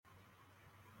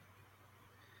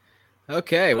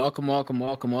Okay, welcome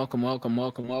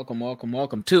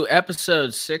to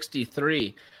episode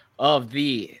 63 of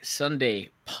the Sunday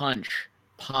Punch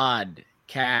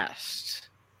podcast.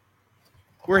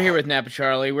 We're here with Napa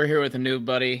Charlie. We're here with a new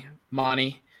buddy,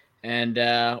 Monty, and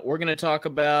we're going to talk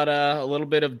about a little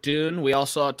bit of Dune. We all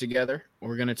saw it together.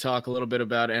 We're going to talk a little bit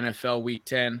about NFL Week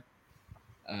 10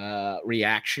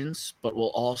 reactions, but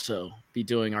we'll also be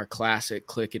doing our classic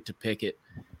Click It to Pick It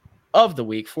of the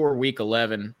week for Week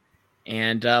 11.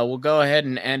 And we'll go ahead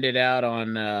and end it out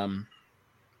on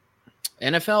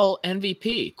NFL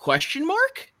MVP, question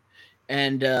mark?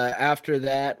 And after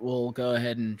that, we'll go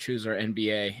ahead and choose our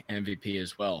NBA MVP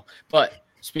as well. But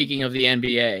speaking of the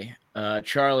NBA,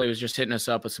 Charlie was just hitting us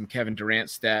up with some Kevin Durant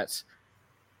stats.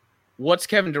 What's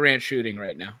Kevin Durant shooting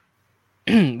right now?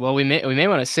 Well, we may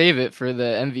want to save it for the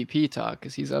MVP talk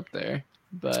because he's up there.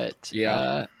 But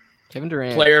yeah, Kevin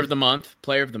Durant, player of the month,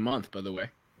 by the way.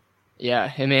 Yeah,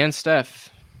 him and Steph.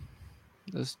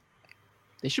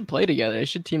 They should play together. They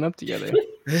should team up together.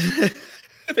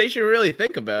 They should really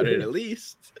think about it at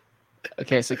least.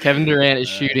 Okay, so Kevin Durant is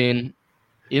shooting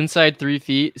inside 3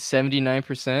 feet,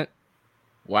 79%.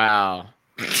 Wow.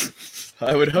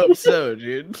 I would hope so,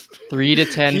 dude. 3 to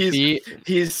 10 feet.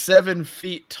 He's 7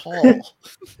 feet tall.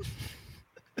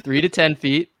 3 to 10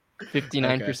 feet,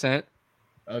 59%.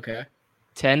 Okay.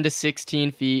 10 to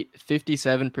 16 feet,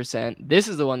 57%. This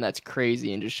is the one that's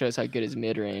crazy and just shows how good his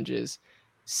mid-range is.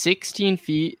 16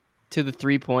 feet to the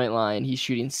three-point line, he's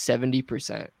shooting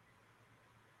 70%.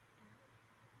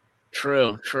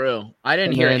 True. I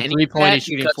didn't hear any three-point, he's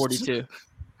shooting 42.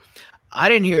 I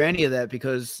didn't hear any of that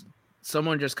because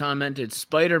someone just commented,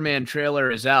 Spider-Man trailer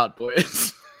is out,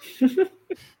 boys. Do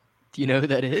you know who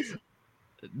that is?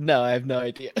 No, I have no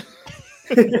idea.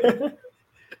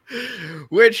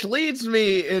 Which leads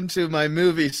me into my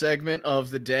movie segment of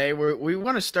the day, where we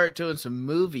want to start doing some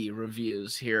movie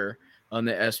reviews here on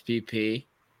the SPP.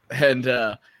 And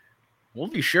we'll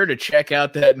be sure to check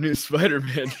out that new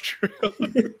Spider-Man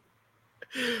trailer.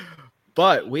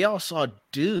 But we all saw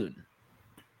Dune,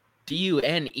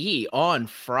 Dune, on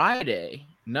Friday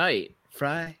night.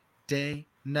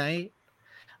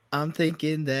 I'm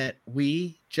thinking that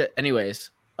anyways,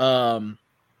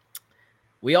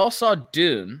 we all saw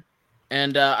Dune,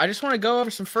 and I just want to go over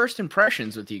some first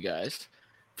impressions with you guys.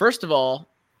 First of all,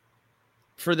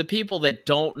 for the people that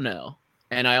don't know,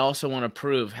 and I also want to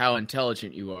prove how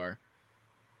intelligent you are,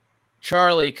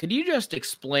 Charlie, could you just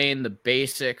explain the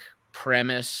basic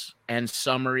premise and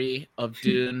summary of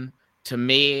Dune to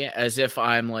me as if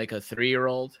I'm like a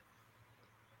 3-year-old?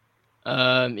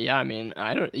 Yeah, I mean,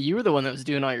 you were the one that was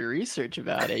doing all your research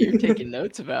about it. You're taking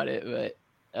notes about it, but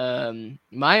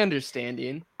my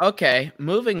understanding. Okay,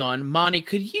 moving on. Monty,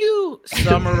 could you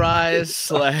summarize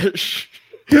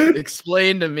 /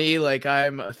 explain to me, like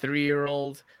I'm a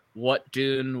 3-year-old, what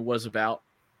Dune was about?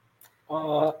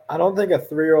 I don't think a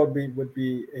 3-year-old would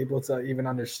be able to even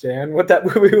understand what that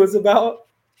movie was about.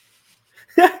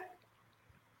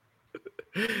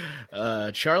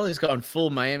 Charlie's gone full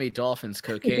Miami Dolphins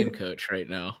cocaine coach right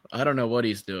now. I don't know what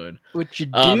he's doing. What you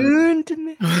doing to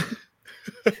me?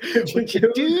 What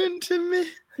you doing to me?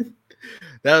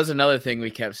 That was another thing we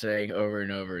kept saying over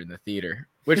and over in the theater,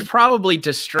 which probably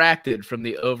distracted from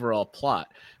the overall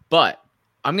plot. But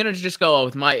I'm going to just go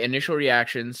with my initial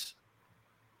reactions.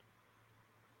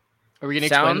 Are we going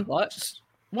to explain the plot?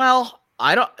 Well,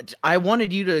 I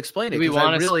wanted you to explain it. Do we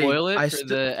want to spoil it for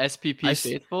the SPP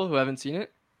faithful who haven't seen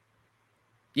it?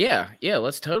 Yeah,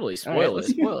 let's totally spoil it. Let's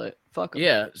spoil it. Fuck 'em.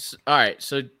 Yeah. All right.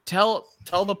 So tell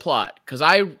the plot, because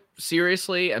I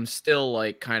seriously am still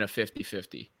like kind of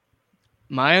 50-50.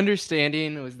 My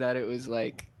understanding was that it was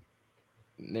like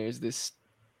there's this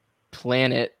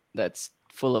planet that's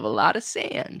full of a lot of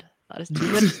sand.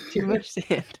 Too much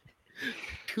sand.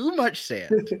 Too much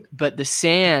sand. But the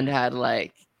sand had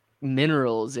like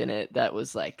minerals in it that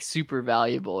was like super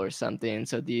valuable or something.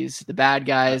 So the bad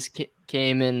guys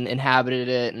came and inhabited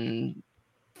it and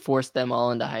forced them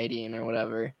all into hiding or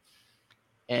whatever.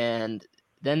 And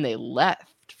then they left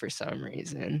for some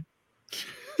reason.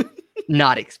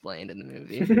 Not explained in the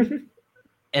movie.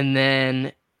 And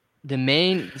then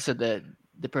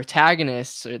the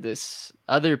protagonists are this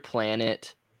other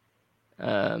planet,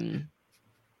 with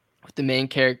the main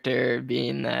character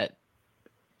being that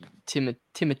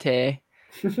Timothée,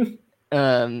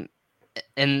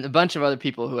 and a bunch of other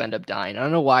people who end up dying. I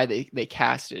don't know why they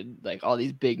casted like all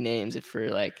these big names for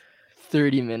like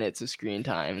 30 minutes of screen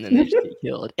time and then they just get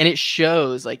killed. And it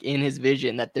shows like in his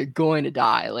vision that they're going to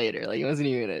die later. Like it wasn't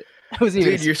even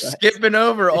Dude, you're skipping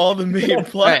over all the main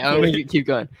plot. Right, I'm gonna keep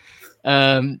going.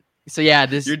 So yeah,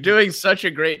 this You're doing such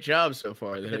a great job so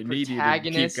far that The I need you to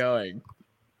keep going.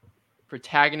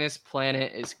 protagonist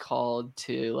planet is called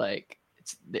to like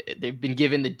they've been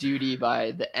given the duty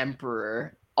by the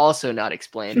emperor, also not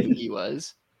explained who he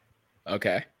was.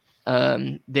 Okay.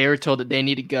 They were told that they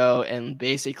need to go and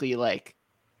basically like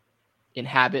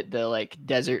inhabit the like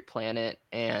desert planet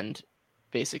and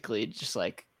basically just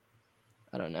like,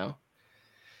 I don't know,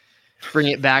 bring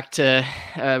it back to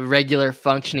a regular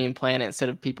functioning planet instead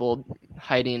of people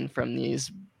hiding from these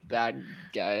bad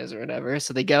guys or whatever.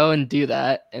 So they go and do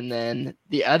that, and then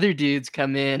the other dudes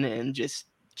come in and just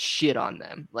shit on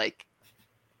them. Like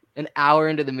an hour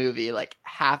into the movie, like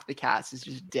half the cast is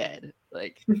just dead.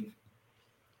 Like,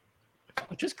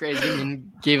 which was crazy. I mean,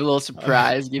 gave a little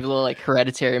surprise, gave a little like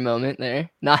Hereditary moment there.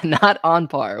 Not on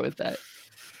par with that.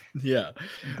 Yeah.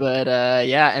 But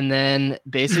yeah, and then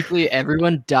basically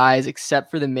everyone dies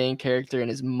except for the main character and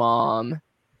his mom,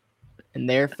 and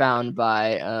they're found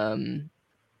by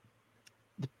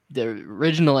the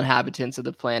original inhabitants of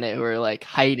the planet who are like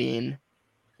hiding,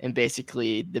 and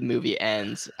basically the movie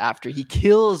ends after he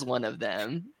kills one of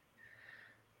them.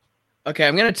 Okay,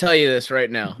 I'm going to tell you this right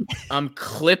now. I'm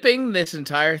clipping this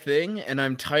entire thing and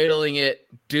I'm titling it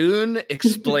Dune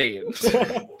Explained.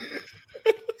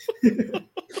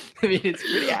 I mean, it's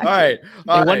pretty accurate.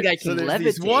 All right. One guy can so there's levitate.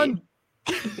 these one...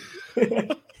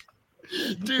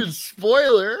 Dude,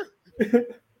 spoiler.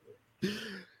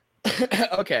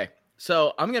 Okay,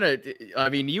 so I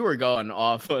mean, you were going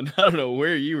off on, I don't know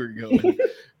where you were going.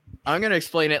 I'm going to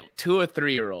explain it to a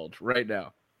 3-year-old right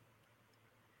now.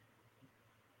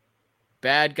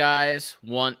 Bad guys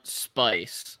want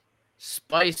spice.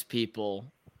 Spice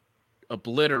people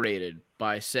obliterated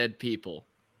by said people.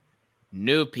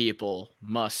 New people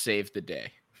must save the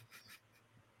day.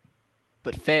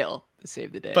 But fail to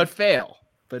save the day. But fail.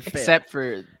 Except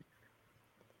for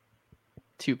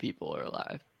 2 people are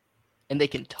alive. And they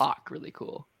can talk really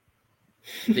cool.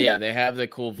 Yeah, they have the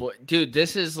cool voice. Dude,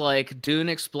 this is like Dune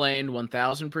Explained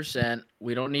 1000%.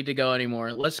 We don't need to go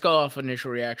anymore. Let's go off initial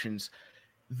reactions.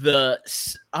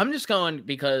 I'm just going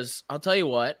because I'll tell you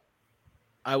what,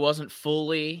 I wasn't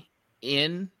fully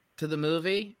into the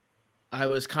movie. I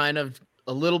was kind of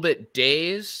a little bit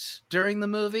dazed during the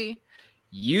movie.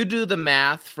 You do the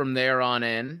math from there on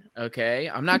in, okay?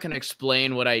 I'm not going to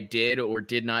explain what I did or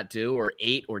did not do or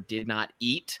ate or did not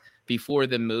eat before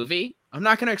the movie. I'm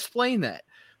not going to explain that.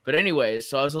 But anyways,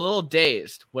 so I was a little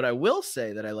dazed. What I will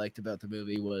say that I liked about the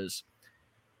movie was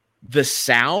the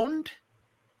sound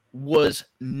was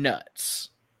nuts.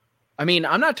 I mean,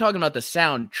 I'm not talking about the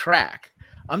soundtrack.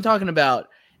 I'm talking about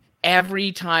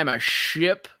every time a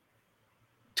ship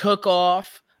took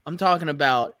off. I'm talking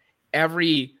about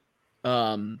every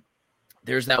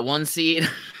there's that one scene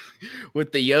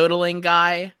with the yodeling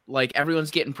guy, like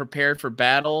everyone's getting prepared for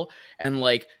battle and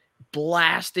like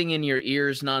blasting in your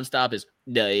ears nonstop is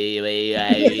and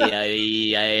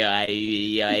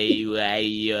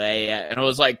I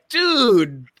was like,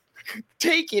 dude,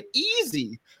 take it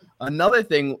easy. Another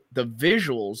thing, the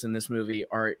visuals in this movie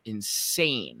are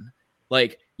insane.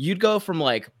 Like you'd go from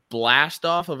like blast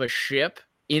off of a ship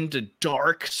into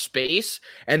dark space,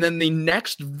 and then the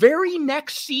very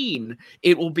next scene,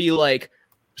 it will be like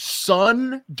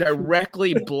sun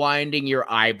directly blinding your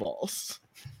eyeballs.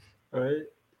 Right.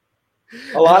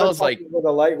 A lot of like,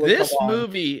 the light would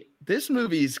this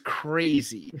movie's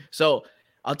crazy. So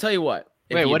I'll tell you what.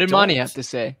 Wait, what did Monty have to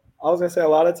say? I was gonna say a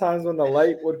lot of times when the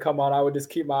light would come on, I would just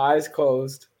keep my eyes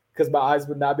closed because my eyes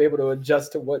would not be able to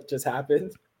adjust to what just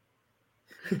happened.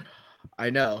 I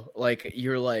know. Like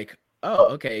you're like, oh,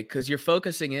 okay, because you're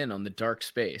focusing in on the dark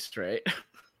space, right?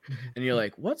 And you're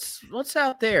like, what's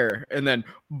out there? And then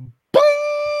boom,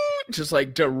 just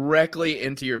like directly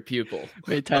into your pupil.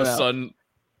 Wait, time out. Sun.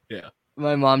 Yeah.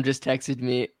 My mom just texted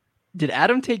me, did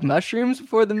Adam take mushrooms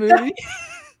before the movie?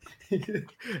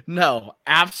 No,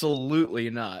 absolutely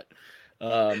not.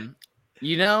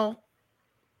 You know,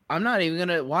 I'm not even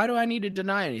gonna. Why do I need to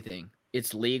deny anything?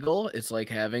 It's legal. It's like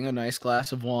having a nice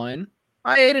glass of wine.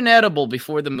 I ate an edible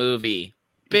before the movie.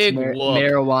 Big whoop.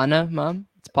 Marijuana, Mom?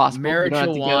 It's possible.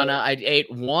 Marijuana. I ate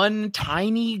one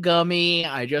tiny gummy.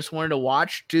 I just wanted to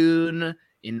watch Dune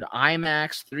in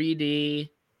IMAX 3D.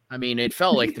 I mean, it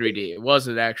felt like 3D. It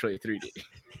wasn't actually 3D.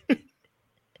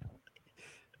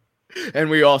 And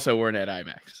we also weren't at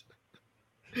IMAX.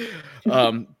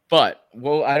 But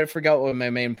I forgot what my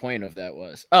main point of that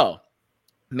was. Oh,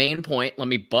 main point. Let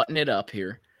me button it up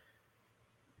here.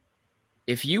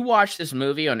 If you watch this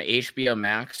movie on HBO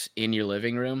Max in your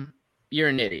living room, you're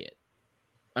an idiot.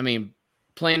 I mean,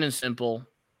 plain and simple.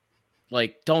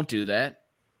 Like, don't do that.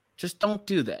 Just don't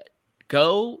do that.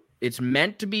 Go It's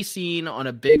meant to be seen on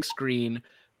a big screen.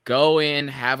 Go in,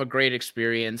 have a great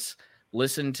experience,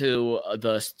 listen to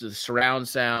the surround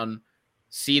sound,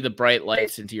 see the bright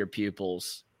lights into your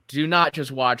pupils. Do not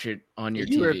just watch it on your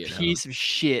You're a TV at home. piece of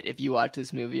shit if you watch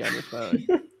this movie on your phone.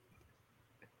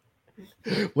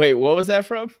 Wait, what was that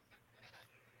from?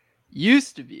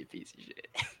 Used to be a piece of shit.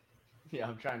 Yeah,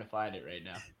 I'm trying to find it right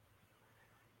now.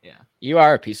 Yeah. You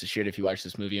are a piece of shit if you watch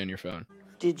this movie on your phone.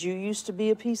 Did you used to be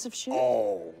a piece of shit?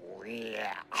 Oh,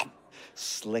 yeah.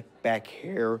 Slick back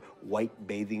hair, white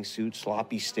bathing suit,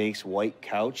 sloppy steaks, white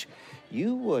couch.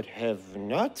 You would have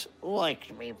not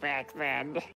liked me back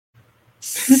then.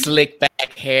 Slick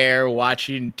back hair,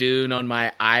 watching Dune on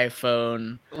my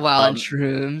iPhone. While on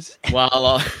shrooms.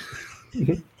 While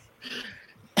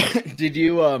did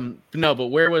you no, but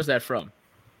where was that from?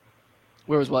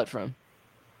 Where was what from?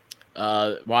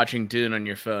 Watching Dune on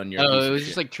your phone. It was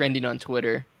just like trending on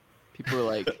Twitter. People were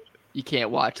like, you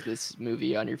can't watch this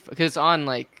movie on your phone because it's on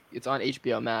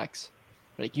HBO Max.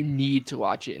 Like you need to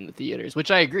watch it in the theaters,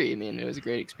 which I agree. I mean, it was a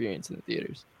great experience in the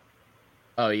theaters.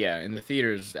 Oh yeah, in the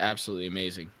theaters, absolutely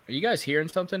amazing. Are you guys hearing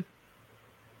something?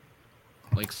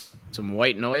 Like some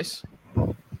white noise?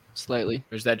 Slightly.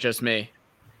 Or is that just me?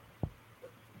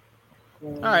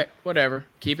 All right, whatever.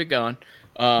 Keep it going.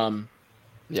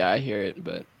 Yeah, I hear it,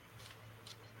 but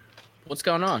what's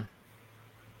going on?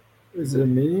 Is it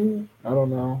me? I don't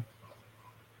know.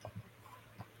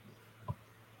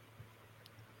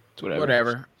 It's whatever.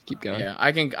 Whatever. Keep going. Yeah,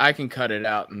 I can cut it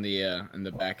out in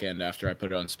the back end after I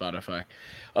put it on Spotify.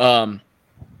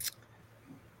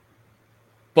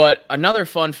 But another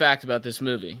fun fact about this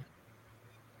movie.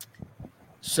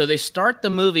 So they start the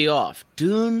movie off,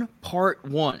 Dune Part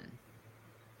 1.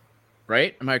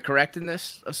 Right? Am I correct in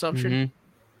this assumption?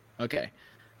 Mm-hmm. Okay.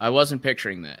 I wasn't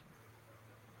picturing that.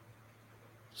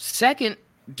 Second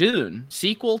Dune,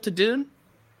 sequel to Dune,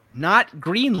 not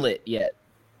greenlit yet.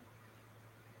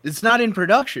 It's not in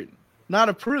production, not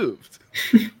approved.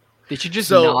 They should just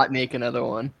not make another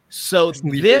one. So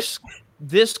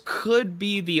this could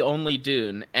be the only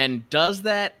Dune, and does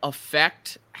that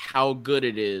affect how good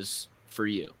it is for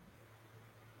you?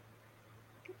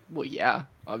 Well, yeah,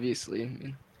 obviously. I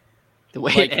mean, the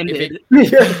way Like, it ended.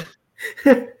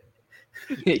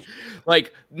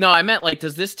 Like, no, I meant like,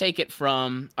 does this take it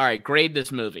from? All right, grade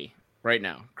this movie right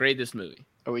now. Grade this movie.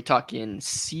 Are we talking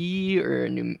C or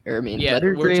yeah,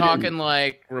 letter we're grade talking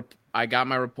like I got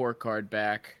my report card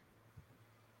back.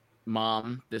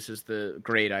 Mom, this is the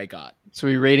grade I got. So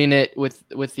we're rating it with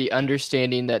the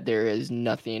understanding that there is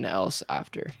nothing else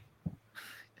after.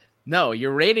 No,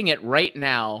 you're rating it right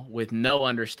now with no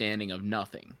understanding of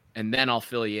nothing, and then I'll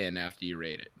fill you in after you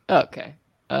rate it. Okay.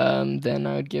 Then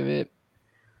I would give it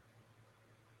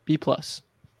B+.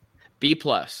 B+.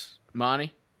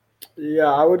 Monty?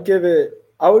 Yeah, I would give it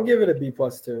a B+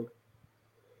 too.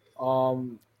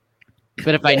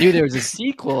 But if I knew there was a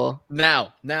sequel,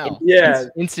 now, yeah,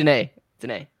 instant A. It's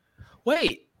an A.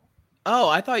 Wait. Oh,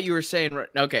 I thought you were saying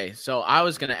okay. So I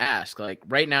was gonna ask, like,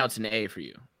 right now it's an A for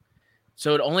you.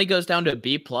 So it only goes down to a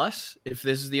B+ if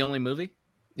this is the only movie.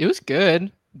 It was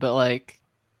good, but like,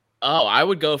 oh, I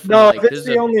would go for no. like, If it's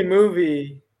the only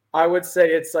movie, I would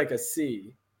say it's like a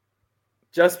C,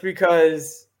 just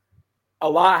because a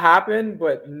lot happened,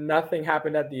 but nothing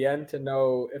happened at the end to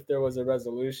know if there was a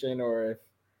resolution or if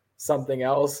something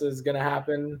else is going to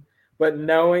happen. But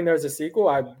knowing there's a sequel,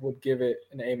 I would give it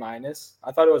an A-.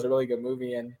 I thought it was a really good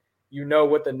movie, and you know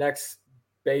what the next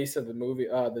base of the movie,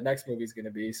 the next movie is going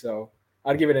to be. So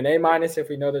I'd give it an A- if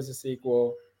we know there's a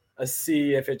sequel, a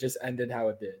C if it just ended how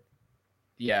it did.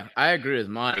 Yeah, I agree with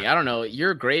Monty. I don't know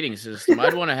your grading system.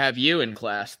 I'd want to have you in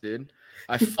class, dude.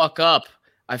 I fuck up.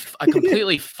 I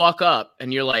completely fuck up,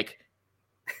 and you're like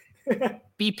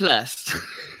B+. That's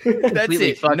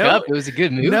completely it. Fuck up. It was a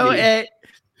good movie.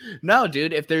 No,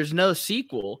 dude. If there's no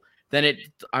sequel, then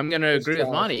I'm gonna agree with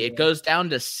Monty. Yeah. It goes down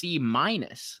to C-.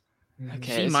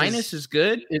 Okay, C- is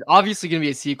good. It's obviously gonna be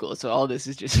a sequel, so all this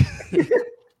is just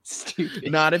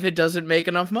stupid. Not if it doesn't make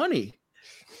enough money.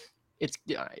 It's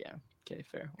yeah. Okay,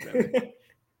 fair. Whatever.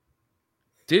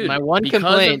 Dude, my one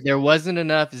complaint: there wasn't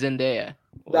enough Zendaya.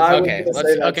 Okay,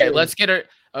 let's get her.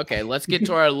 Okay, let's get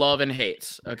to our love and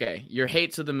hates. Okay, your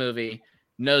hates of the movie.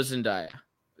 No Zendaya.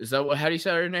 Is that how do you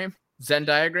say her name?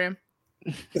 Zendiagram?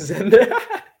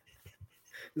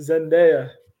 Zendaya.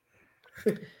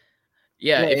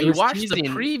 Yeah, if you watch teasing. the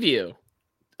preview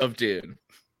of Dune,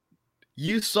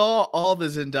 you saw all the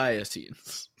Zendaya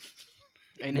scenes.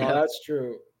 I know. No, that's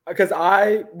true. Because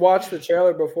I watched the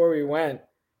trailer before we went,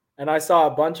 and I saw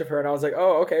a bunch of her, and I was like,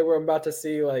 oh, okay, we're about to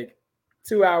see like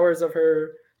 2 hours of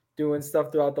her doing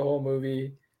stuff throughout the whole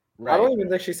movie. I don't even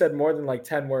think she said more than like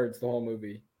 10 words the whole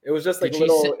movie. It was just like Did she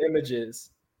little images.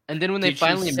 And then when they Did she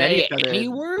finally met say each other, any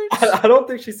words? I don't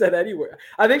think she said anywhere.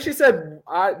 I think she said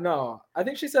I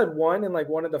think she said one in like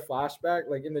one of the flashback,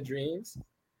 like in the dreams.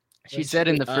 she said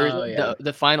in the first Oh, yeah.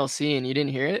 the final scene. You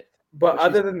didn't hear it? But What she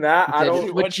other than that, She I said,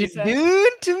 don't. What you doing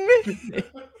to me?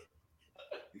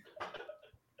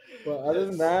 But other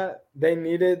than that, they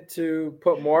needed to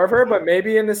put more of her. But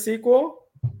maybe in the sequel,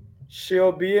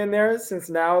 she'll be in there since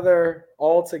now they're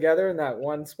all together in that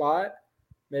one spot.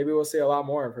 Maybe we'll see a lot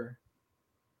more of her.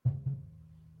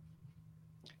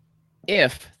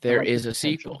 If there like is the a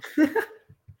potential. sequel.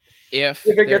 If If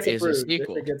it there gets is a approved. If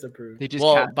sequel. it gets approved. They just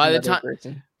Well, cast by the another time-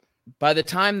 person. By the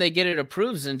time they get it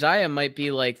approved, Zendaya might be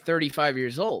like 35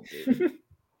 years old, dude.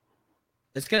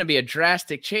 It's going to be a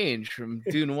drastic change from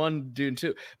Dune 1 to Dune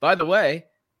 2. By the way,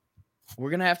 we're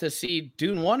going to have to see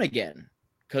Dune 1 again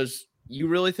because you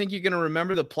really think you're going to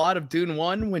remember the plot of Dune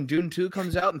 1 when Dune 2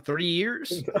 comes out in 3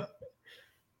 years?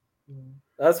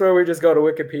 That's where we just go to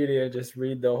Wikipedia and just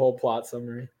read the whole plot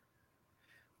summary.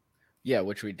 Yeah,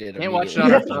 which we did Can't watch it immediately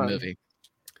on our after the phone.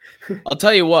 movie. I'll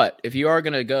tell you what, if you are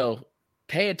going to go,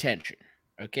 pay attention,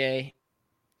 okay?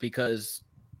 Because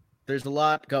there's a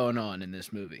lot going on in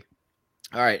this movie.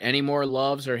 All right, any more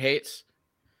loves or hates?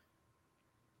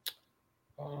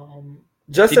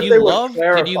 Just Did if they you would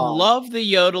clarify. love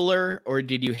the yodeler or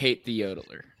did you hate the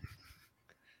yodeler?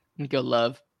 You go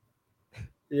love.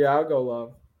 Yeah, I'll go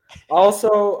love.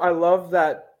 Also, I love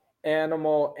that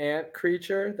animal ant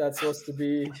creature that's supposed to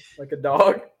be like a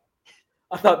dog.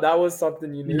 I thought that was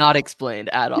something unique. Not explained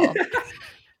at all.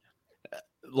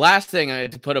 Last thing, I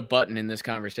had to put a button in this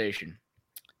conversation.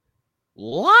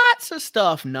 Lots of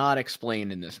stuff not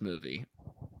explained in this movie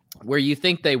where you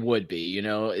think they would be. You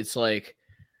know, it's like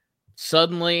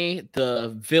suddenly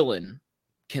the villain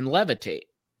can levitate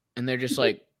and they're just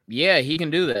like, yeah, he can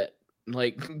do that.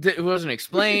 Like, it wasn't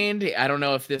explained. I don't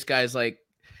know if this guy's like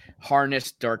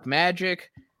harnessed dark magic.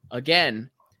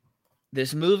 Again,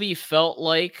 this movie felt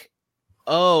like,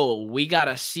 oh, we got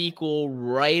a sequel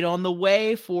right on the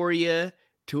way for you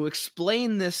to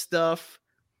explain this stuff.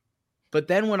 But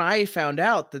then when I found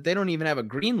out that they don't even have a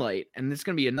green light and it's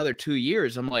going to be another 2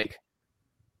 years, I'm like,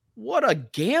 what a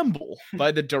gamble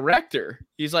by the director.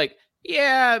 He's like,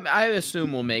 yeah, I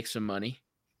assume we'll make some money.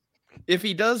 If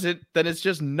he does it, then it's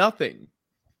just nothing.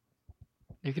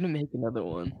 You're gonna make another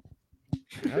one.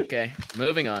 Okay,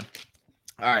 moving on.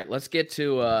 All right, let's get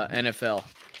to NFL.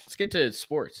 Let's get to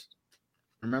sports.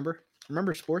 Remember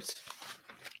sports?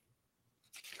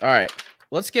 All right,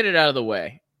 let's get it out of the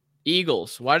way.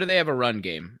 Eagles, why do they have a run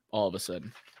game all of a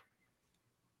sudden?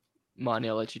 Monty,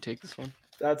 I'll let you take this one.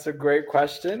 That's a great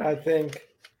question. I think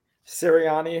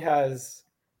Sirianni has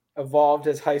evolved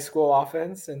his high school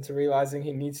offense into realizing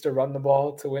he needs to run the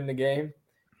ball to win the game.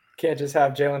 Can't just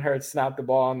have Jalen Hurts snap the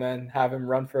ball and then have him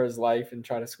run for his life and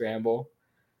try to scramble.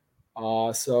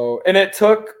 And it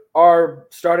took our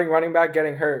starting running back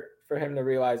getting hurt for him to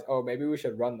realize, oh, maybe we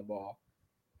should run the ball.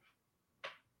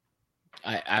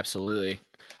 Absolutely.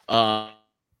 I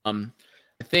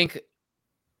think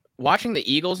watching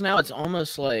the Eagles now, it's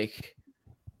almost like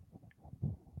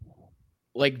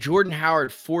Jordan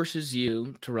Howard forces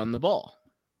you to run the ball.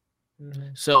 Mm-hmm.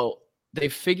 So they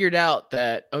figured out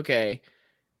that, okay,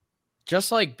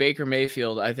 just like Baker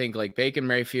Mayfield, I think like Baker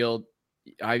Mayfield,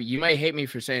 you might hate me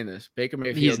for saying this, Baker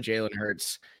Mayfield, Jalen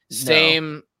Hurts,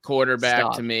 same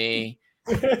quarterback to me.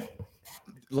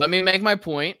 Let me make my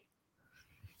point.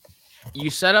 You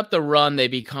set up the run, they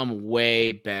become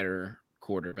way better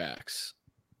quarterbacks.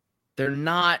 They're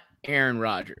not Aaron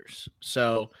Rodgers.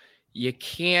 So you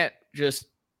can't just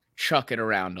chuck it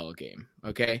around all game,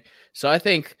 okay? So I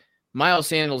think Miles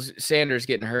Sanders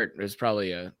getting hurt is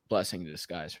probably a blessing in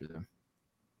disguise for them.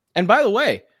 And by the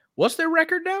way, what's their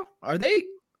record now? Are they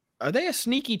a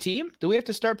sneaky team? Do we have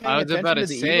to start paying attention about to to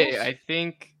the say, Eagles? I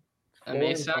think I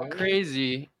may sound 4-5.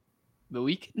 crazy, but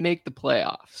we can make the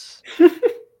playoffs.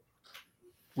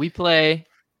 We play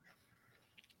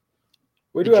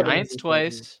We the do have an Giants easy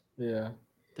twice, Yeah.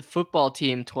 the football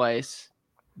team twice,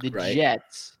 the Right.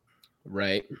 Jets,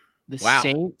 Right. the Wow.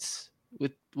 Saints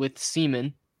with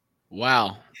Seaman.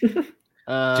 Wow. Do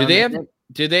And they then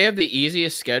have the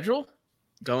easiest schedule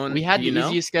going? we had do the you know?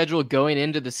 easiest schedule going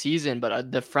into the season,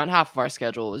 but the front half of our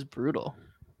schedule was brutal.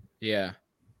 Yeah.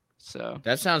 So,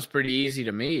 That sounds pretty easy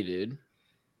to me, dude.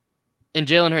 and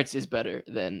Jalen Hurts is better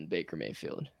than Baker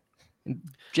Mayfield.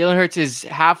 Jalen Hurts is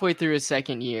halfway through his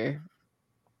second year,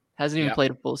 hasn't even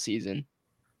played a full season,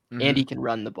 and he can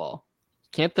run the ball.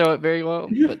 Can't throw it very well,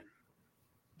 but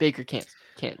Baker can't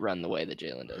run the way that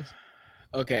Jalen does.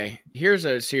 Okay, here's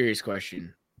a serious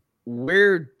question.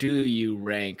 where do you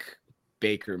rank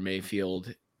Baker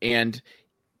Mayfield? And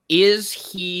is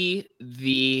he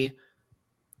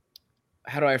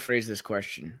how do I phrase this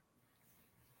question?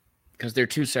 Because they're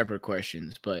two separate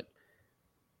questions, but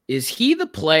is he the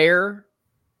player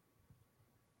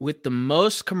with the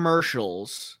most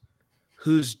commercials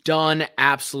who's done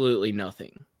absolutely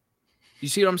nothing? You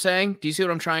see what I'm saying? Do you see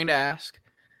what I'm trying to ask?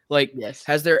 Like, Yes.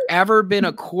 has there ever been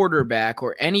a quarterback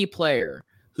or any player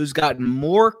who's gotten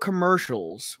more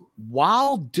commercials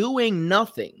while doing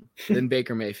nothing than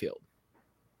Baker Mayfield?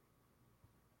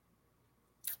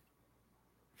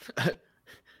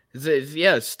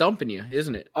 It's stumping you,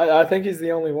 isn't it? I think he's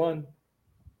the only one.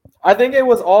 I think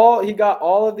he got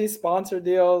all of these sponsor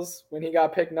deals when he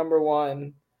got picked number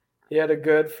 1. He had a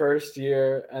good first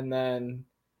year, and then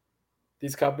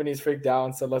these companies freaked out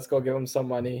and said, let's go give him some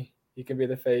money. He can be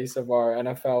the face of our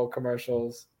NFL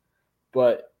commercials.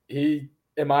 But he,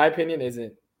 in my opinion,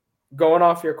 isn't. Going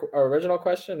off your original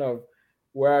question of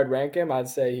where I'd rank him, I'd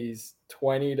say he's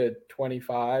 20 to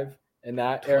 25 in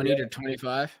that 20 area. to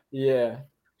 25? Yeah.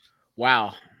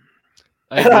 Wow.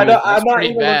 I'm That's not pretty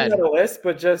even bad. looking at a list,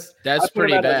 but just That's I put him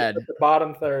pretty at bad. the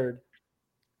bottom third.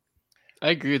 I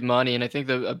agree with Monty, and I think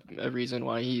a reason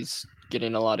why he's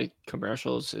getting a lot of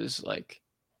commercials is like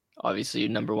obviously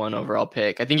number 1 overall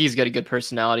pick. I think he's got a good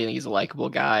personality. I think he's a likable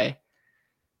guy.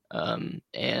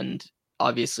 And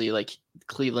obviously like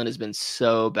Cleveland has been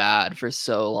so bad for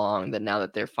so long that now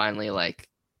that they're finally like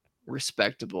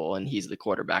respectable and he's the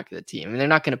quarterback of the team. I mean, they're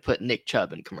not going to put Nick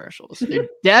Chubb in commercials. They're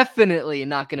definitely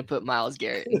not going to put Myles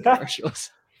Garrett in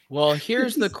commercials. Well,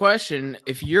 here's the question.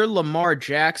 If you're Lamar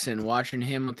Jackson watching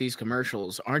him with these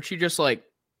commercials, aren't you just like,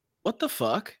 what the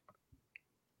fuck?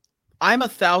 I'm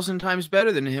 1,000 times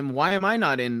better than him. Why am I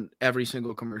not in every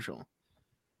single commercial?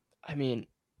 I mean,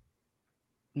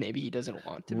 maybe he doesn't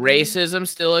want to. Racism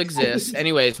still exists.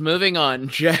 Anyways, moving on.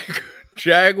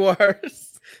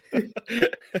 Jaguars.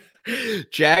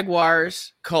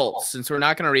 Jaguars, Colts. Since we're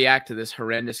not going to react to this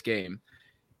horrendous game,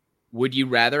 would you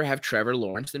rather have Trevor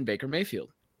Lawrence than Baker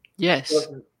Mayfield? Yes.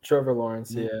 Trevor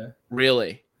Lawrence, yeah.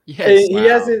 Really? Yes. He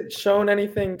hasn't shown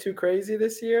anything too crazy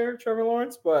this year, Trevor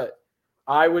Lawrence, but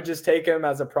I would just take him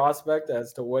as a prospect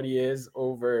as to what he is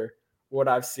over what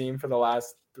I've seen for the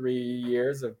last 3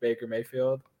 years of Baker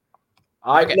Mayfield.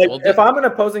 If I'm an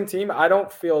opposing team, I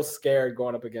don't feel scared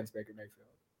going up against Baker Mayfield.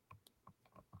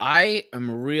 I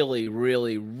am really,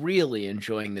 really, really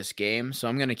enjoying this game, so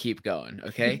I'm going to keep going,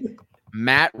 okay?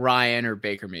 Matt Ryan or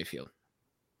Baker Mayfield?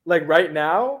 Like right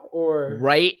now or?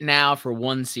 Right now for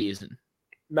one season.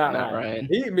 Matt Ryan.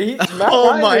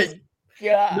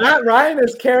 God. Matt Ryan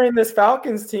is carrying this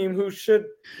Falcons team who should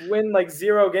win like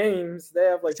 0 games. They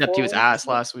have like except he was ass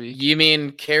last week. You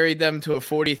mean carried them to a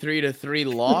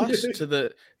 43-3 loss to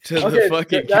the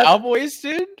fucking Cowboys,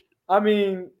 dude? I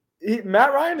mean,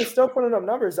 Matt Ryan is still putting up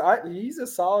numbers. He's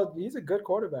a good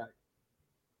quarterback.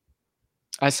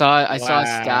 I saw a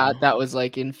stat that was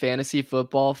like in fantasy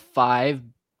football, five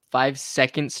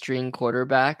second string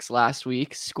quarterbacks last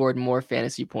week scored more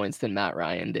fantasy points than Matt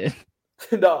Ryan did.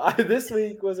 No, this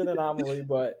week was an anomaly,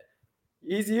 but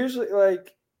he's usually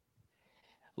like.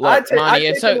 Look, Monty,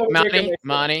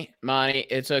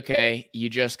 it's okay. You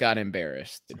just got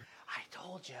embarrassed. I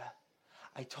told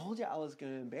you I was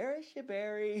going to embarrass you,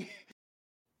 Barry.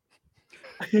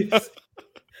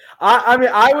 I mean,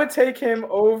 I would take him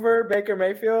over Baker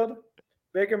Mayfield.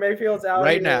 Baker Mayfield's out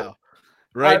right now.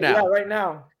 Right now. Yeah, right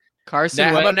now. Carson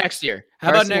Wentz. How about next year?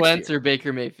 Carson Wentz or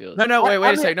Baker Mayfield? No, wait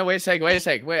a second.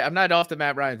 Wait, I'm not off the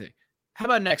Matt Ryan thing. How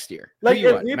about next year? Like Who you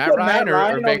if want? we Matt put Ryan Matt or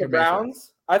Ryan Baker on the Browns,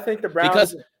 Mayfield? I think the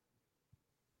Browns.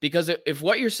 Because if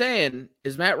what you're saying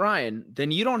is Matt Ryan, then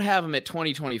you don't have him at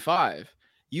 2025.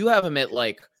 You have him at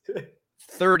like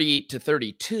 30 to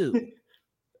 32.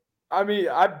 I mean,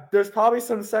 there's probably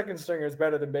some second stringers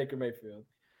better than Baker Mayfield.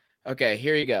 Okay,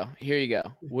 here you go.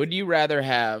 Would you rather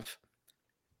have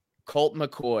Colt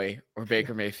McCoy or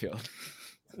Baker Mayfield?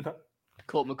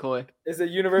 Colt McCoy. Is it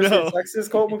University of Texas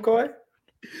Colt McCoy?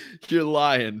 You're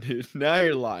lying, dude. Now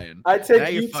you're lying. I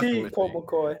take UT Colt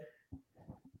McCoy.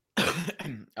 All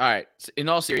right. In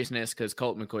all seriousness, because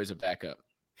Colt McCoy's a backup.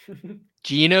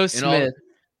 Geno Smith.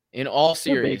 In all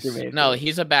seriousness. No,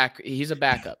 he's a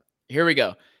backup. Here we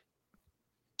go.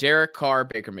 Derek Carr,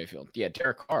 Baker Mayfield. Yeah,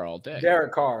 Derek Carr all day.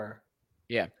 Derek Carr.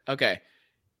 Yeah. Okay.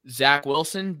 Zach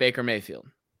Wilson, Baker Mayfield.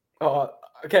 Oh,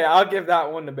 okay. I'll give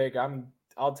that one to Baker.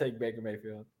 I'll take Baker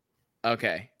Mayfield.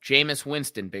 Okay. Jameis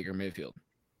Winston, Baker Mayfield.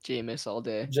 Jameis all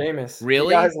day. Jameis.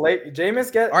 Really?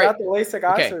 Jameis got the LASIK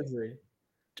eye surgery.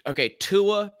 Okay.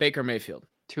 Tua, Baker Mayfield.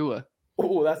 Tua.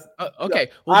 Oh, that's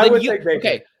okay. Well, I would take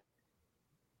Baker.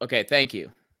 Okay. Thank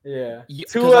you. Yeah.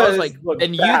 Because I was like, looked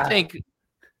then you bad. think,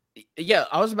 yeah,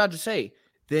 I was about to say,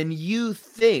 then you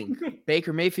think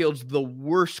Baker Mayfield's the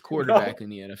worst quarterback in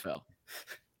the NFL.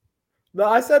 No,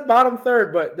 I said bottom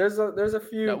third, but there's a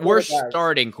few. No, we're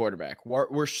starting quarterback.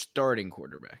 We're starting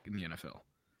quarterback in the NFL.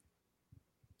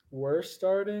 We're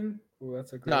starting. Ooh,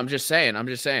 that's a great. No, I'm just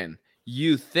saying.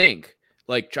 You think,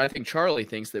 like, I think Charlie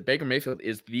thinks that Baker Mayfield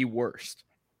is the worst.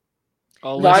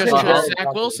 Oh, No, I Just think should Jared have Zach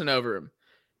Goff Wilson over him.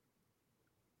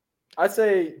 I'd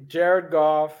say Jared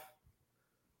Goff,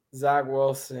 Zach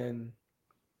Wilson,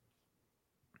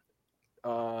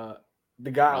 the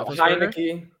guy Roethlisberger?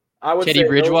 Heineke. I would Teddy say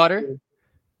Bridgewater.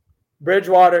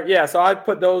 Bridgewater, yeah. So I'd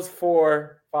put those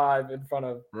 4, 5 in front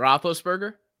of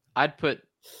Roethlisberger? I'd put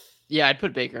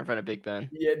Baker in front of Big Ben.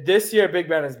 Yeah, this year Big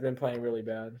Ben has been playing really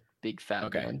bad. Big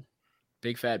fat Ben.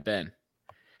 Big Fat Ben.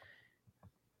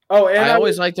 Oh, and I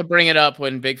always like to bring it up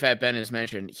when Big Fat Ben is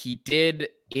mentioned. He did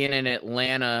in an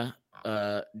Atlanta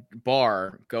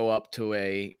bar go up to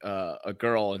a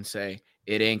girl and say,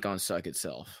 "It ain't gonna suck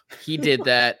itself." He did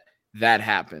that. That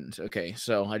happened. Okay,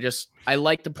 so I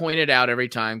like to point it out every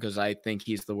time because I think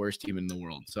he's the worst team in the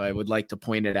world. So I would like to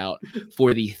point it out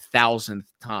for the 1,000th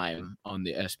time on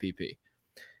the SPP.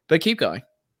 But keep going.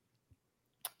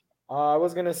 I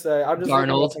was gonna say I'm just looking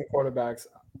Darnold. at some quarterbacks.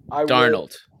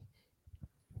 Darnold.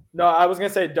 No, I was gonna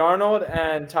say Darnold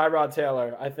and Tyrod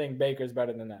Taylor. I think Baker's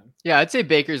better than them. Yeah, I'd say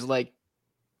Baker's like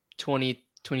 20,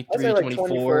 23, I'd say like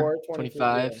 24, 23,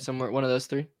 25, yeah. somewhere one of those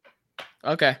three.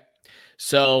 Okay.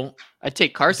 So I'd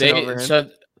take Carson over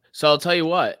him. So I'll tell you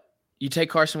what. You take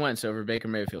Carson Wentz over Baker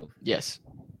Mayfield. Yes.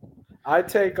 I'd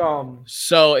take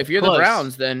So if you're Close, the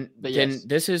Browns, then yes.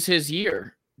 this is his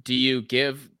year.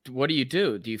 What do you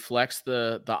do? Do you flex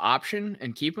the option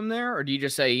and keep him there, or do you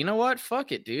just say, you know what,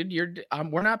 fuck it, dude,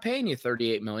 we're not paying you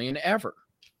 $38 million ever?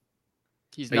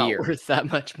 He's not worth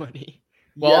that much money.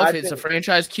 Well, if it's a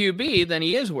franchise QB, then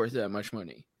he is worth that much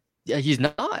money. Yeah, he's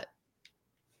not.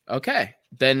 Okay,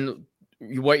 then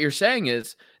what you're saying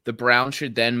is the Browns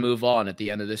should then move on at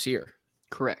the end of this year.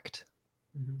 Correct.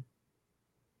 Mm-hmm.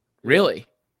 Really?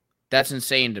 That's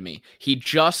insane to me. He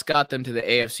just got them to the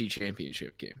AFC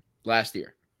Championship game last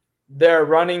year. Their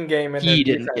running game and he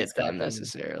their didn't defense get them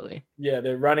necessarily. Yeah,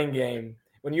 their running game.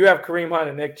 When you have Kareem Hunt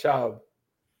and Nick Chubb.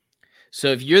 So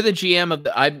if you're the GM of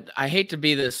the I hate to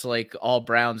be this like all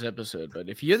Browns episode, but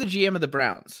if you're the GM of the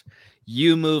Browns,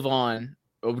 you move on,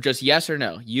 or just yes or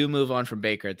no, you move on from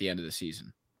Baker at the end of the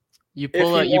season. You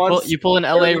pull an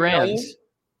LA Rams.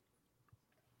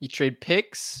 You trade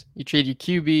picks, you trade your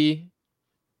QB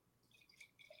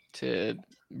to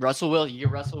Russell Wilson. You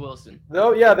get Russell Wilson.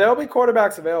 There'll be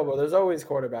quarterbacks available. There's always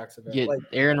quarterbacks available. You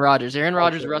get Aaron Rodgers. Aaron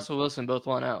Rodgers, Russell Wilson both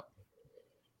want out.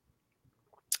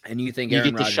 And you think you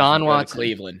Aaron get Rodgers Deshaun Watson,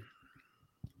 Cleveland?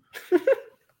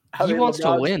 He wants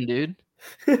to win, dude.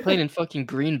 Playing in fucking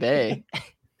Green Bay.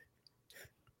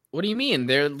 What do you mean?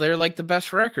 They're like the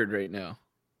best record right now.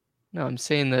 No, I'm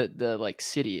saying the like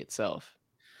city itself.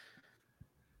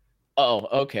 Oh,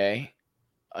 okay.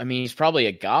 I mean, he's probably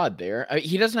a god there.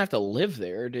 He doesn't have to live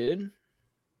there, dude.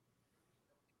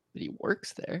 But he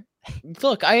works there.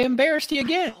 Look, I embarrassed you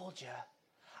again.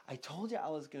 I told you I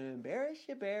was going to embarrass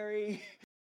you, Barry.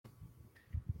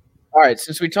 All right,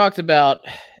 since we talked about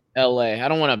LA, I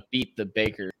don't want to beat the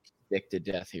Baker stick to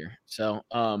death here. So,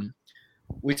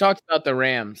 we talked about the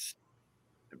Rams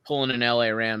pulling an LA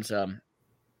Rams.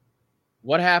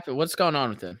 What happened? What's going on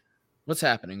with them? What's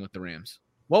happening with the Rams?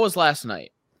 What was last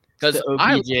night? Because the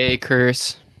OBJ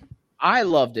curse. I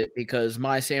loved it because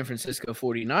my San Francisco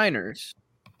 49ers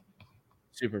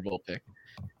Super Bowl pick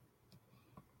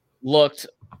looked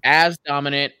as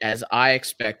dominant as I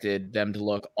expected them to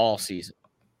look all season.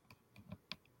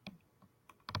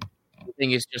 You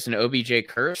think it's just an OBJ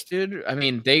curse, dude? I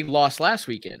mean, they lost last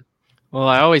weekend. Well,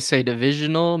 I always say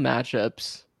divisional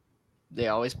matchups. They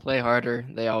always play harder.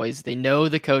 They know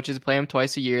the coaches play them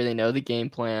twice a year. They know the game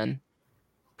plan.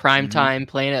 Prime time,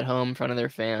 playing at home in front of their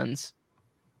fans.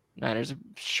 Niners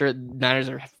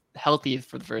are healthy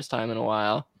for the first time in a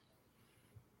while.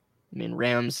 I mean,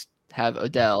 Rams have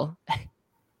Odell.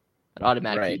 It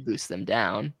automatically boosts them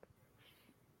down.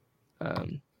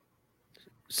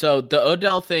 So the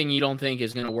Odell thing, you don't think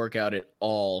is going to work out at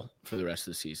all for the rest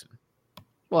of the season?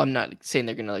 Well, I'm not saying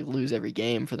they're going to like lose every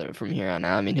game from here on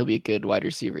out. I mean, he'll be a good wide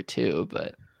receiver too,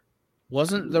 but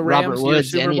wasn't the Rams your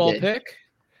Super Bowl pick?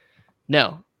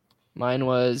 No, mine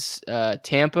was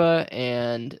Tampa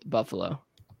and Buffalo.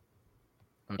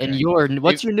 And Okay.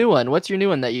 what's your new one? What's your new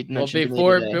one that you Well, mentioned to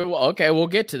me today? okay, we'll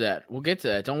get to that.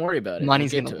 Don't worry about it.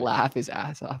 Money's We'll gonna get to laugh his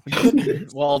ass off.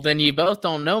 it. Well, then you both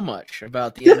don't know much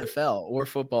about the NFL or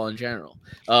football in general.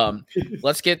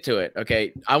 Let's get to it.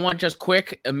 Okay, I want just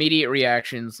quick, immediate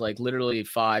reactions, like literally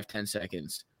 5-10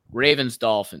 seconds. Ravens,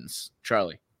 Dolphins.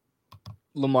 Charlie.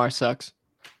 Lamar sucks.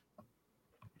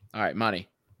 All right, Money.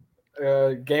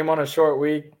 Game on a short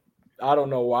week. I don't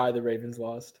know why the Ravens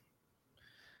lost.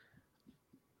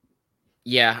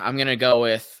 Yeah, I'm gonna go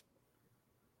with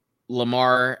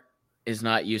Lamar is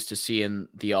not used to seeing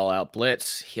the all-out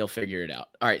blitz. He'll figure it out.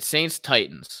 All right, Saints,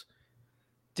 Titans.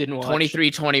 Didn't watch.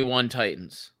 23-21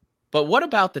 Titans. But what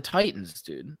about the Titans,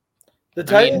 dude? The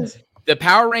Titans. The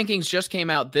power rankings just came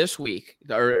out this week,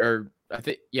 or I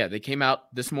think, yeah, they came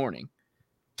out this morning.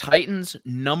 Titans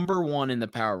number 1 in the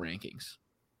power rankings.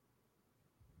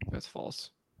 That's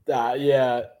false.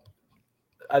 Yeah,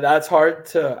 that's hard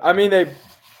to. I mean,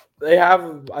 they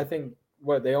have. I think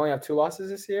they only have 2 losses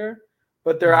this year,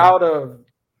 but they're out of.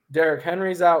 Derrick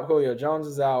Henry's out. Julio Jones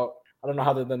is out. I don't know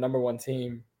how they're the number 1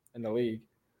 team in the league.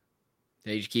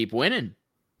 They just keep winning.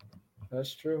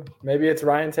 That's true. Maybe it's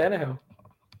Ryan Tannehill.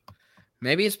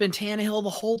 Maybe it's been Tannehill the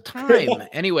whole time.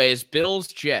 Anyways, Bills,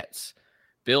 Jets.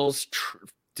 Bills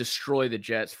destroy the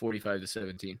Jets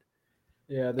 45-17.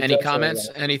 Yeah. Any comments?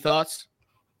 Any thoughts?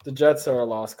 The Jets are a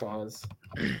lost cause.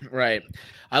 Right.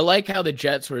 I like how the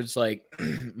Jets were. It's like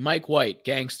Mike White,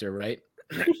 gangster, right?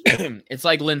 It's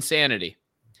like Linsanity.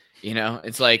 You know,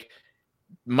 it's like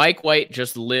Mike White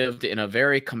just lived in a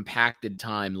very compacted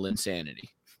time, Linsanity.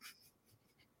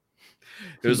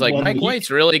 It was like, Mike White's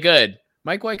really good.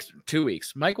 Mike White's 2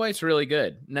 weeks. Mike White's really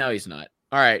good. No, he's not.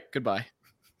 All right, goodbye.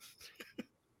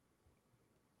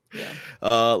 Yeah.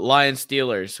 Lions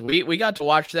Steelers. We got to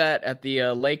watch that at the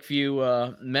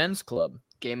Lakeview Men's Club.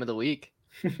 Game of the week.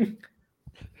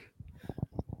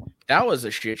 That was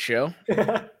a shit show.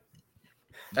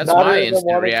 That's Not my even instant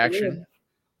wanted to reaction. win.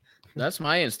 That's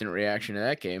my instant reaction to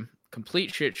that game.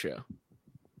 Complete shit show.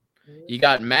 You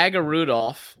got MAGA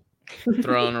Rudolph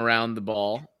throwing around the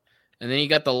ball, and then you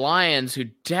got the Lions who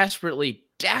desperately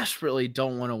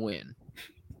don't want to win.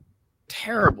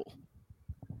 Terrible.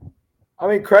 I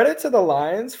mean, credit to the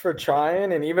Lions for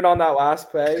trying, and even on that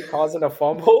last play, causing a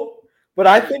fumble. But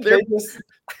I think they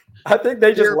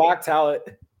just lack talent.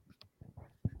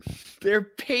 They're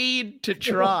paid to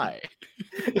try.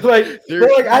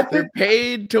 They're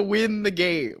paid to win the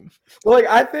game.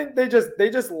 I think they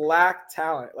just lack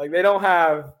talent. Like they don't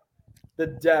have the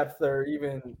depth, or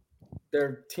even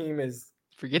their team is.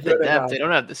 Forget the depth. They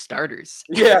don't have the starters.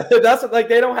 Yeah, that's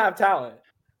they don't have talent.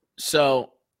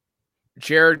 So,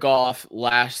 Jared Goff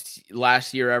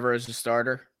last year ever as a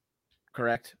starter,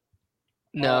 correct?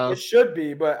 No, it should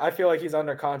be, but I feel like he's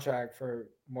under contract for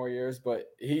more years. But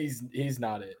he's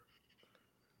not it.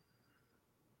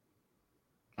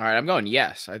 All right, I'm going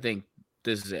yes. I think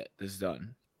this is it. This is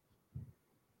done.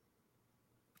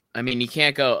 I mean, you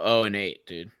can't go 0-8,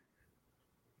 dude.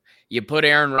 You put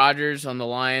Aaron Rodgers on the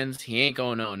Lions, he ain't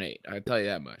going 0-8. I'll tell you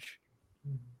that much.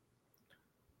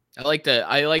 I like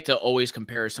to always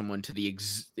compare someone to the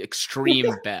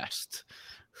extreme best.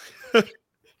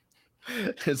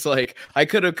 It's like I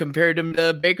could have compared him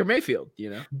to Baker Mayfield, you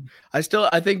know.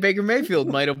 I think Baker Mayfield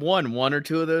might have won 1 or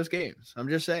 2 of those games. I'm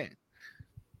just saying.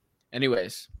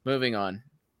 Anyways, moving on.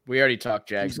 We already talked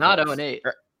Jags. He's not 0-8.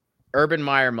 Urban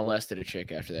Meyer molested a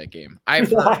chick after that game.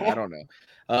 I've heard. I don't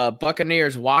know.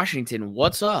 Buccaneers, Washington.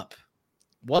 What's up?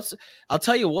 I'll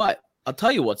tell you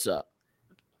what's up.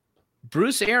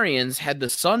 Bruce Arians had the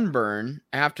sunburn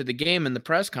after the game in the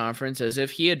press conference as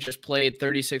if he had just played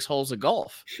 36 holes of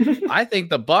golf. I think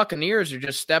the Buccaneers are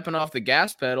just stepping off the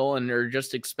gas pedal and are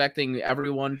just expecting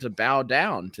everyone to bow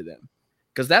down to them,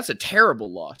 because that's a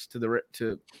terrible loss to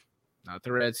not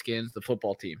the Redskins, the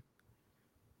football team.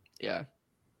 Yeah.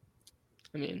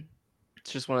 I mean,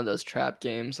 it's just one of those trap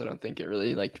games. I don't think it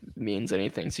really means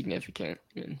anything significant.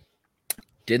 I mean,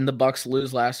 didn't the Bucs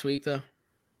lose last week though?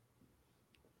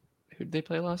 Who did they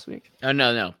play last week? Oh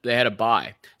no, they had a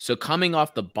bye. So coming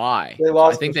off the bye, they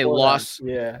lost. I think they lost.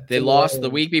 Yeah, they lost the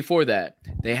week before that.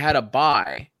 They had a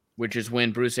bye, which is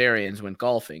when Bruce Arians went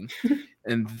golfing,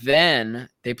 and then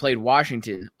they played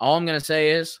Washington. All I'm gonna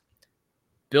say is,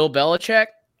 Bill Belichick.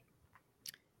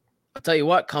 I'll tell you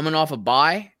what, coming off a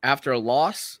bye after a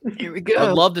loss, here we go. I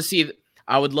would love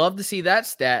to see that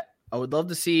stat. I would love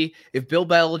to see if Bill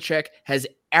Belichick has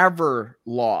ever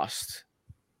lost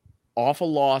off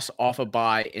a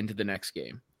bye into the next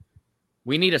game.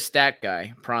 We need a stat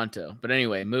guy pronto. But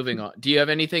anyway, moving on. Do you have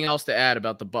anything else to add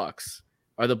about the Bucs?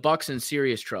 Are the Bucs in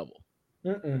serious trouble?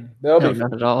 They'll be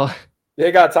not at all.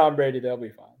 They got Tom Brady. They'll be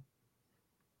fine.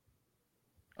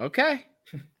 Okay.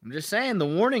 I'm just saying the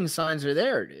warning signs are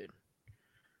there, dude.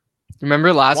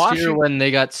 Remember last year Washington- when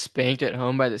they got spanked at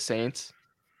home by the Saints?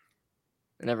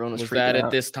 And everyone was Was freaking that out.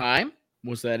 at this time?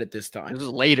 Was that at this It time? was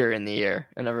later in the year,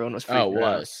 and everyone was freaking Oh, it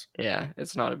out. was. Yeah,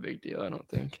 it's not a big deal, I don't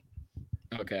think.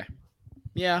 Okay.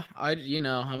 Yeah,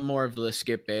 I'm more of the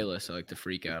Skip Bayless. I like to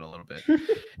freak out a little bit.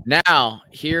 Now,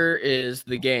 here is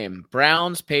the game.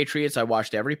 Browns, Patriots. I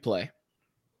watched every play.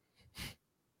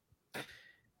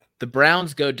 The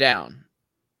Browns go down.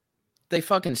 They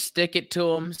fucking stick it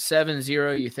to them,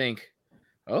 7-0. You think,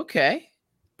 okay,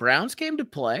 Browns came to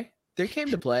play. They came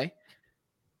to play.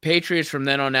 Patriots from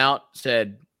then on out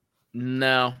said,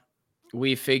 no,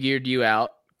 we figured you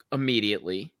out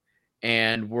immediately.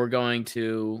 And we're going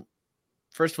to,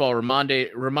 first of all,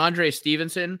 Ramondre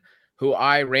Stevenson, who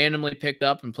I randomly picked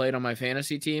up and played on my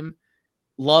fantasy team,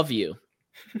 love you.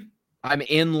 I'm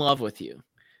in love with you.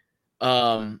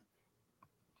 But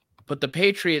the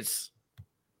Patriots,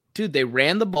 dude, they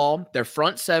ran the ball. Their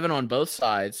front seven on both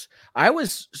sides. I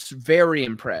was very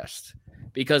impressed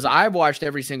because I've watched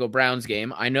every single Browns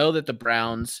game. I know that the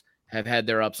Browns have had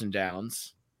their ups and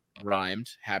downs. Rhymed.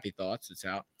 Happy thoughts. It's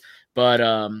out. But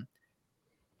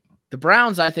the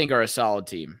Browns, I think, are a solid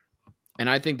team. And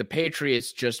I think the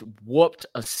Patriots just whooped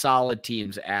a solid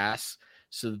team's ass.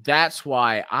 So that's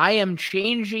why I am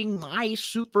changing my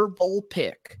Super Bowl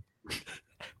pick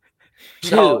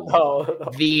to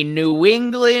the New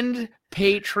England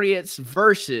Patriots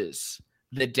versus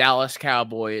the Dallas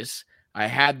Cowboys. I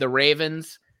had the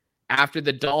Ravens. After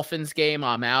the Dolphins game,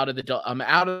 I'm out of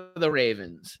the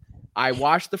Ravens. I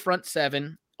watched the front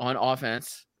seven on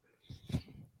offense.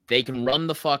 They can run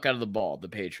the fuck out of the ball, the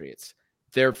Patriots.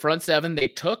 Their front seven, they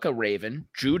took a Raven,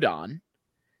 Judon.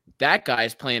 That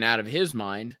guy's playing out of his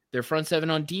mind. Their front seven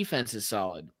on defense is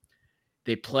solid.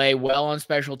 They play well on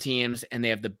special teams, and they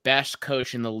have the best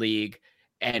coach in the league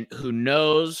and who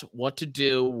knows what to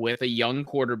do with a young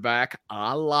quarterback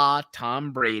a la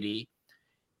Tom Brady.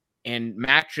 And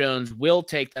Mac Jones will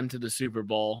take them to the Super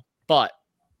Bowl, but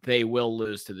they will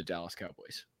lose to the Dallas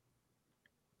Cowboys.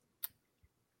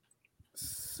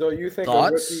 So you think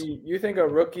Thoughts? a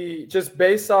rookie just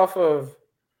based off of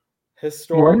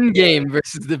historical One game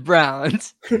versus the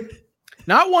Browns.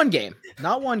 Not one game.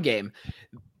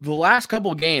 The last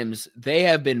couple games, they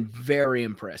have been very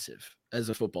impressive as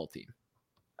a football team.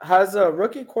 Has a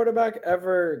rookie quarterback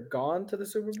ever gone to the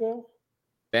Super Bowl?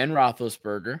 Ben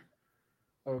Roethlisberger.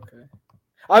 Okay.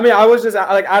 I mean, I was just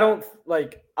like,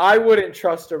 I wouldn't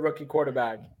trust a rookie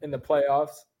quarterback in the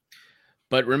playoffs.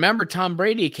 But remember, Tom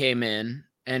Brady came in,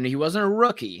 and he wasn't a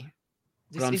rookie.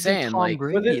 This But I'm isn't saying, Tom like,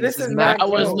 Brady. this is Mac that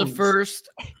was the Jones. first.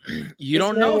 You This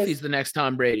don't man know if was- he's the next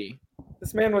Tom Brady.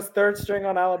 This man was third string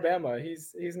on Alabama.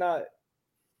 He's not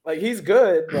like he's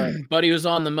good, but But he was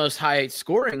on the most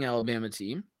high-scoring Alabama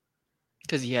team.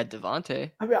 Because he had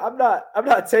Devontae. I mean, I'm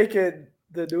not taking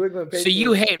the New England Patriots. So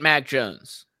you hate Mac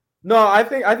Jones. No, I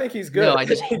think he's good. No, I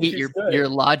just think hate he's good. your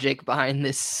logic behind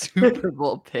this Super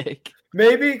Bowl pick.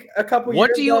 Maybe a couple What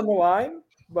years do you- down the line,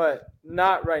 but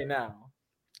not right now.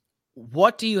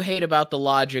 What do you hate about the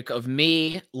logic of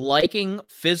me liking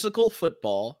physical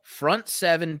football, front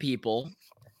seven people,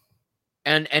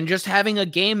 and just having a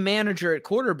game manager at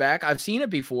quarterback? I've seen it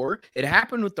before. It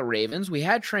happened with the Ravens. We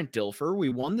had Trent Dilfer. We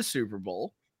won the Super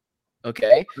Bowl.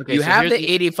 Okay. Okay, You so have here's the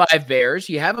 85 Bears.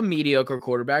 You have a mediocre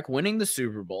quarterback winning the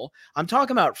Super Bowl. I'm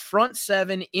talking about front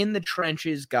seven in the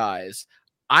trenches guys.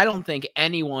 I don't think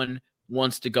anyone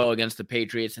wants to go against the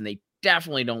Patriots, and they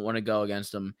definitely don't want to go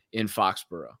against them in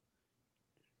Foxborough.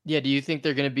 Yeah, do you think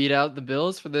they're going to beat out the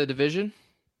Bills for the division?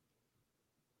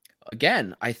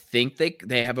 Again, I think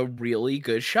they have a really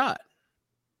good shot.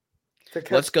 To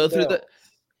catch Let's go through the Bills.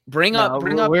 bring No,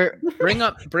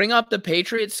 up the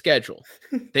Patriots schedule.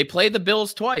 They play the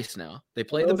Bills twice now. They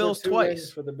play the Those are Bills 2 wins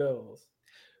twice. for the Bills.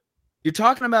 You're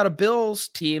talking about a Bills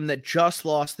team that just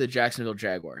lost to the Jacksonville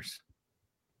Jaguars.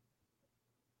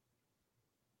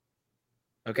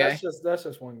 Okay? That's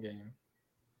just one game.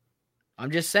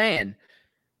 I'm just saying.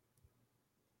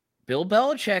 Bill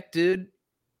Belichick, dude,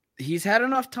 he's had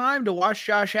enough time to watch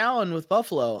Josh Allen with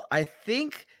Buffalo. I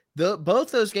think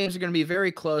both those games are going to be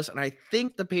very close, and I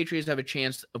think the Patriots have a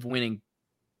chance of winning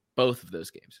both of those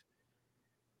games.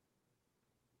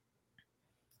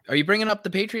 Are you bringing up the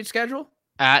Patriots schedule?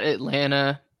 At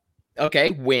Atlanta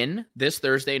Okay, win this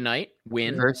Thursday night.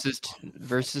 Win.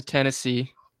 versus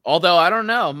Tennessee. Although, I don't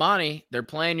know, Monty, they're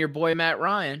playing your boy Matt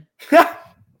Ryan.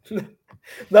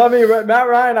 No, I mean Matt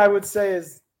Ryan, I would say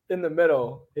is in the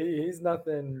middle. He's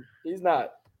nothing. He's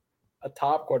not a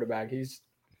top quarterback. He's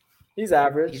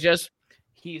average.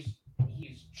 He's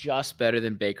just better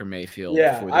than Baker Mayfield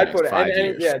Yeah, for the I'd next put it. 5 And,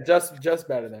 years. yeah, just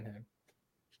better than him.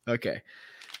 Okay.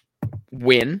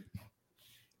 Win.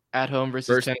 At home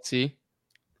versus Tennessee.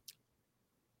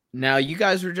 Now, you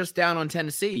guys were just down on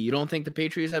Tennessee. You don't think the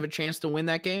Patriots have a chance to win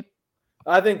that game?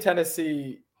 I think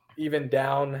Tennessee, even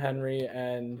down Henry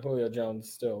and Julio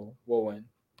Jones, still will win.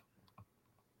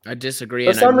 I disagree,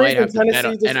 For and some reason,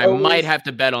 Tennessee just I might have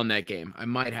to bet on that game. I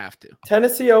might have to.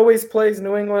 Tennessee always plays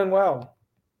New England well.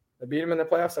 They beat them in the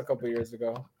playoffs a couple years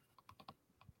ago.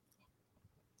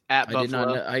 At I Buffalo. did not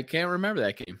know, I can't remember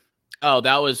that game. Oh,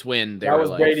 that was when they That were was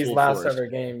like Brady's full last force. ever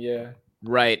game, yeah.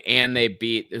 Right, and they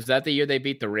beat. Is that the year they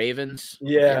beat the Ravens?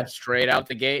 Yeah. Straight out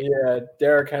the gate. Yeah,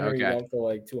 Derrick Henry Okay. went for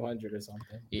like 200 or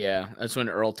something. Yeah, that's when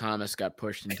Earl Thomas got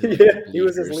pushed into the Yeah, he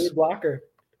was his bleachers. lead blocker.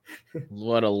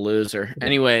 What a loser.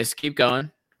 Anyways, keep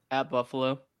going. At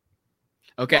Buffalo.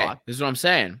 Okay, Lock. this is what I'm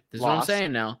saying. This is what I'm Loss.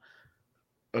 saying now.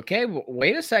 Okay,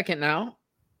 wait a second now.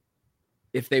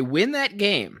 If they win that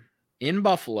game in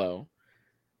Buffalo,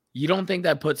 you don't think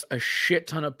that puts a shit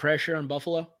ton of pressure on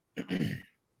Buffalo?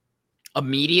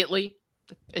 Immediately?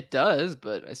 It does,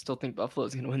 but I still think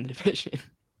Buffalo's going to win the division.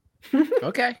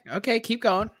 Okay, keep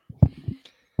going.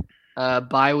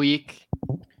 Bye week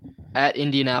at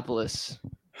Indianapolis.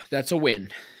 That's a win.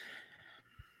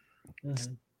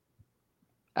 Mm-hmm.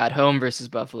 At home versus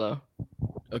Buffalo.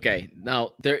 Okay,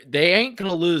 now they ain't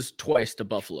gonna lose twice to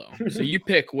Buffalo, so you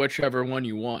pick whichever one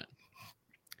you want.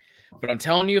 But I'm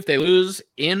telling you, if they lose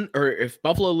if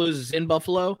Buffalo loses in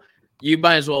Buffalo, you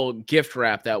might as well gift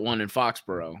wrap that one in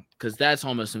Foxborough, because that's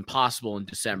almost impossible in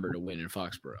December to win in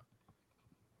Foxborough.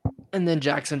 And then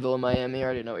Jacksonville and Miami. I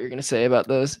already know what you're going to say about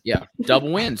those. Yeah,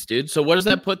 double wins, dude. So what does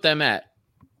that put them at?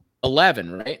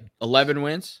 11, right? 11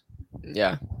 wins.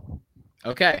 Yeah.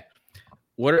 Okay.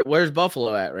 Where's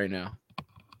Buffalo at right now?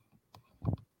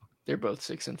 They're both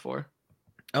 6-4.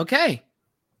 Okay.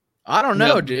 I don't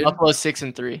know, dude. Buffalo's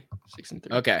 6-3.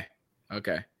 6-3. Okay.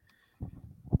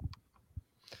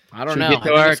 I don't Should we know. get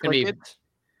to our click?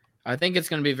 I think it's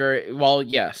going to be very well.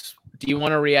 Yes. Do you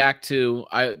want to react to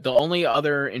the only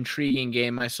other intriguing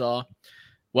game I saw?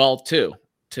 Well, two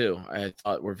I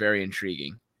thought were very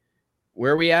intriguing.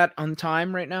 Where are we at on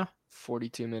time right now?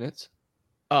 42 minutes.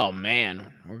 Oh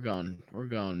man, we're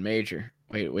going major.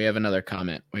 Wait, we have another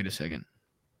comment. Wait a second.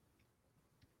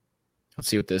 Let's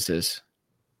see what this is.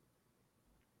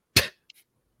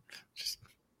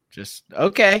 just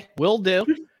okay, will do.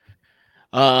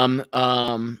 What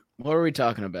are we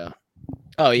talking about?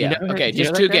 Oh yeah, okay,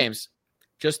 just 2 games.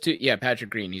 Just 2. Yeah, Patrick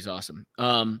Green, he's awesome.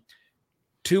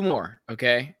 2 more,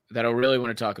 okay, that I really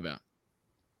want to talk about.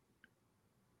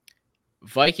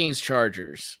 Vikings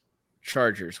Chargers.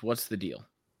 What's the deal?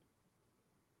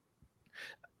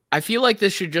 I feel like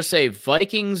this should just say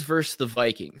Vikings versus the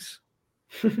Vikings.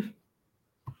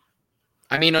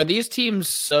 I mean, are these teams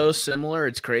so similar?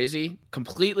 It's crazy.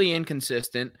 Completely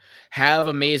inconsistent. Have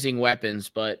amazing weapons,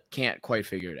 but can't quite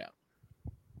figure it out.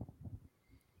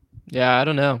 Yeah, I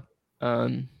don't know.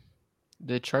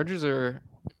 The Chargers are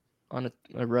on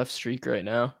a rough streak right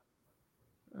now.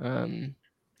 I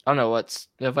don't know what's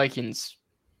the Vikings.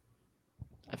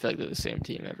 I feel like they're the same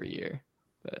team every year.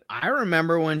 But I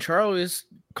remember when Charlie was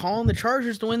calling the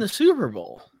Chargers to win the Super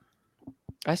Bowl.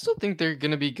 I still think they're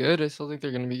going to be good. I still think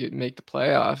they're going to make the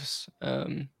playoffs.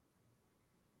 I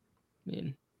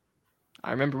mean,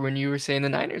 I remember when you were saying the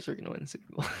Niners were going to win the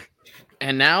Super Bowl.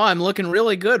 And now I'm looking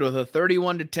really good with a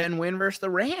 31-10 win versus the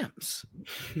Rams.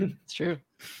 It's true.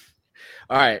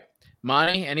 All right.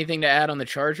 Monty, anything to add on the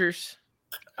Chargers?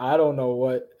 I don't know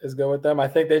what is good with them. I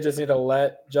think they just need to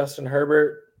let Justin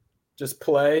Herbert just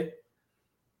play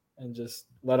and just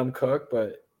let him cook.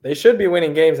 But they should be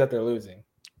winning games that they're losing.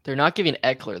 They're not giving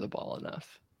Eckler the ball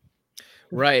enough.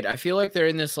 Right. I feel like they're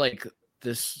in this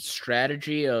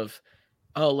strategy of,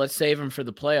 oh, let's save him for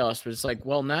the playoffs. But it's like,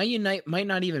 well, now you might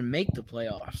not even make the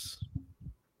playoffs.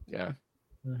 Yeah.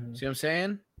 Mm-hmm. See what I'm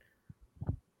saying?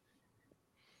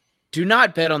 Do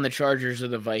not bet on the Chargers or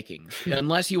the Vikings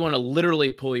unless you want to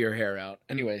literally pull your hair out.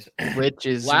 Anyways, which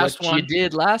is last what one you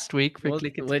did last week for which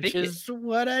Click It to Pick It. is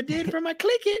what I did for my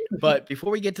Click It. But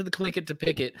before we get to the Click It to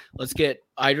Pick It,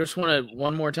 I just want to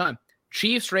one more time.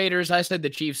 Chiefs Raiders. I said the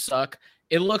Chiefs suck.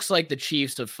 It looks like the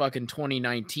Chiefs of fucking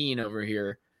 2019 over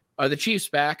here. Are the Chiefs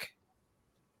back?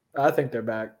 I think they're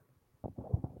back.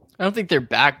 I don't think they're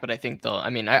back, but I think they'll.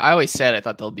 I mean, I always said I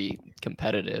thought they'll be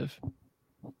competitive.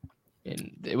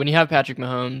 And when you have Patrick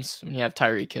Mahomes, when you have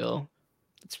Tyreek Hill,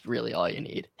 it's really all you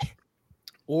need.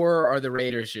 Or are the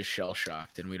Raiders just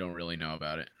shell-shocked and we don't really know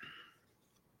about it?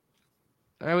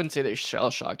 I wouldn't say they're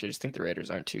shell-shocked. I just think the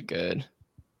Raiders aren't too good.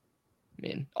 I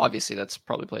mean, obviously that's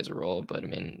probably plays a role, but I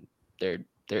mean, they're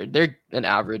they're an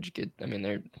average good. I mean,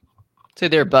 they're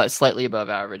slightly above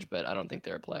average, but I don't think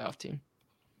they're a playoff team.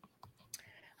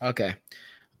 Okay.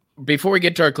 Before we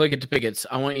get to our click it to pickets,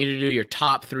 I want you to do your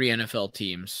top 3 NFL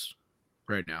teams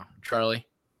right now. Charlie?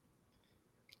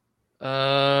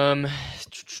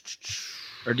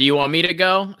 Or Or do you want me to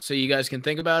go so you guys can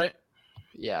think about it?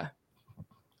 Yeah.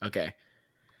 Okay.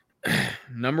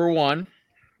 Number 1.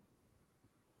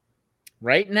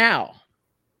 Right now,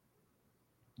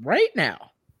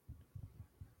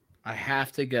 I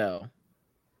have to go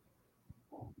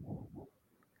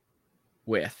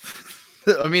with.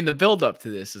 I mean, the build up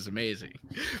to this is amazing.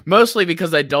 Mostly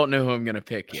because I don't know who I'm going to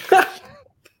pick yet.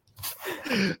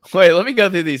 Wait, let me go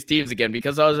through these teams again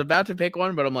because I was about to pick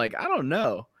one, but I'm like, I don't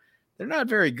know. They're not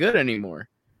very good anymore.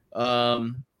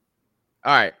 All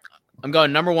right. I'm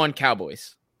going number 1,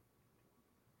 Cowboys.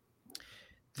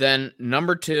 Then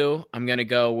number 2, I'm going to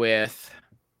go with,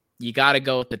 you got to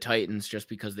go with the Titans just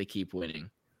because they keep winning.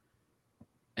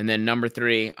 And then number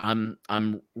 3, I'm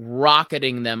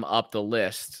rocketing them up the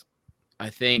list. I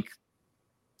think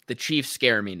the Chiefs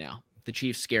scare me now. The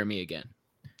Chiefs scare me again.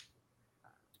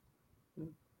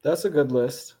 That's a good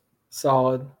list.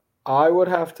 Solid. I would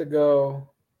have to go.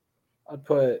 I'd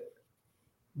put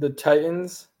the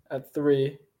Titans at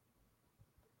 3.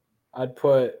 I'd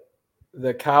put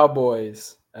the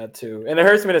Cowboys at 2. And it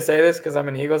hurts me to say this because I'm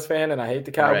an Eagles fan and I hate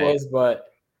the Cowboys, but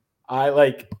I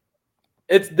like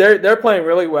it's they're playing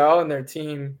really well, and their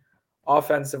team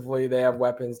offensively, they have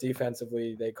weapons.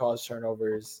 Defensively, they cause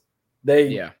turnovers.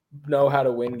 They know how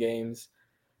to win games.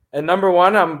 And number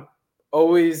 1, I'm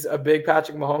always a big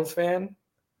Patrick Mahomes fan.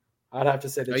 I'd have to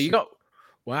say the Chiefs.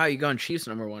 Wow, you going Chiefs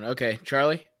number 1. Okay,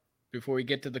 Charlie, before we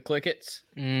get to the clickets.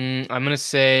 I'm going to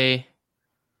say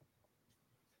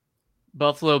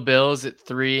Buffalo Bills at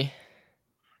 3.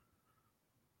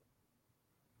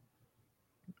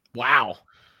 Wow.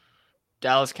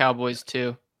 Dallas Cowboys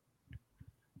 2.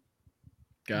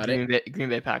 Got Green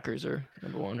Bay Packers are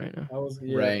number 1 right now.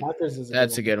 Right.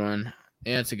 That's a good one.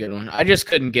 Yeah, that's a good one. I just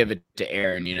couldn't give it to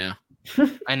Aaron, you know.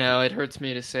 I know it hurts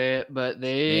me to say it, but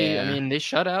they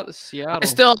shut out the Seattle. I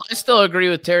still agree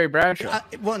with Terry Bradshaw.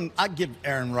 I'd give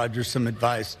Aaron Rodgers some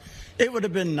advice. It would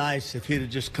have been nice if he'd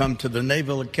have just come to the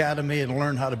Naval Academy and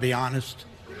learned how to be honest.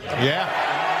 Yeah.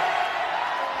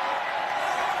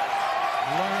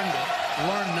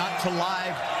 Learn not to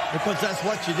lie, because that's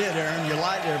what you did, Aaron. You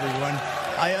lied to everyone.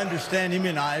 I understand,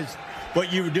 immunized.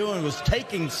 What you were doing was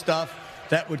taking stuff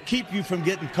that would keep you from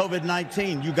getting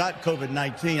COVID-19. You got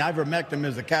COVID-19. Ivermectin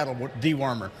is a cattle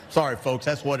dewormer. Sorry, folks,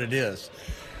 that's what it is.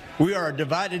 We are a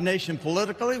divided nation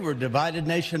politically. We're a divided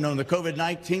nation on the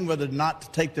COVID-19, whether or not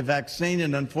to take the vaccine.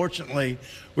 And unfortunately,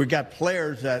 we've got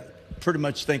players that pretty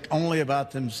much think only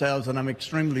about themselves, and I'm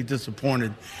extremely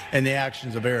disappointed in the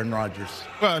actions of Aaron Rodgers.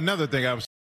 Well, another thing I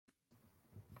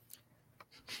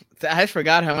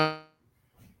forgot how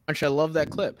much I love that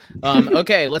clip.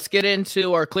 Okay, let's get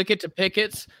into our click it to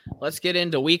pickets. Let's get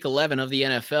into week 11 of the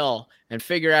NFL and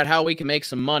figure out how we can make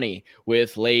some money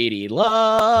with Lady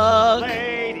Luck.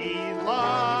 Lady Luck.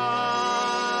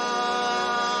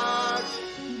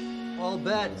 All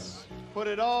bets. Put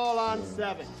it all on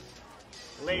 7.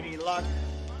 Lady Luck.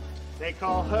 They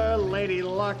call her Lady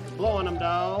Luck, blowing them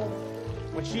down.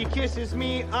 When she kisses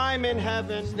me, I'm in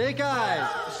heaven. Snake eyes.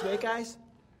 Snake eyes?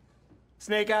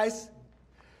 Snake eyes?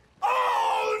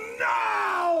 Oh,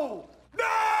 no! No!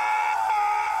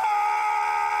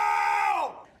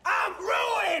 I'm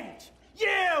ruined!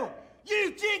 You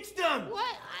jinxed them!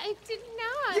 What? I did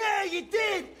not. Yeah, you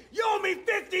did! You owe me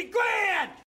 50 grand!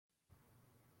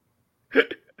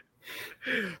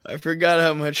 I forgot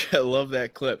how much I love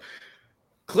that clip.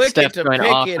 Click Steph's it to going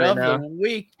pick off it right of now. the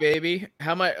week, baby.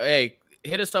 How much? Hey,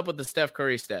 hit us up with the Steph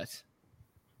Curry stats.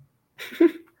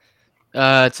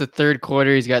 It's the third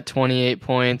quarter. He's got 28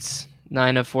 points,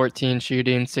 9 of 14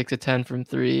 shooting, 6 of 10 from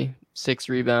 3, 6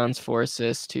 rebounds, 4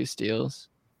 assists, 2 steals.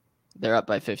 They're up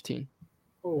by 15.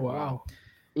 Oh, wow.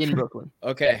 In Brooklyn.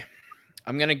 Okay.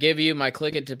 I'm going to give you my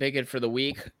click it to pick it for the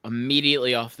week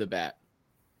immediately off the bat.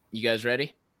 You guys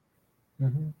ready?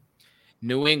 Mm-hmm.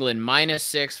 New England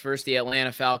 -6 versus the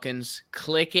Atlanta Falcons.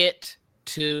 Click it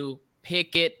to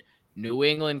pick it. New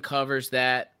England covers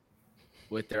that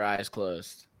with their eyes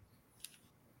closed.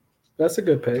 That's a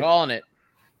good pick. Calling it.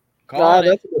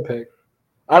 That's a good pick.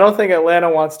 I don't think Atlanta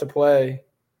wants to play.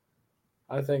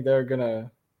 I think they're going to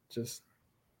just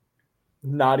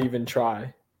not even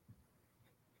try.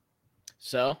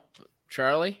 So,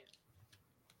 Charlie?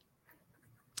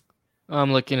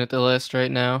 I'm looking at the list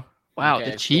right now. Wow, Okay,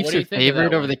 the so Chiefs what do you are think of that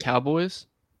favored over one? the Cowboys?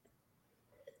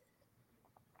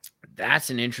 That's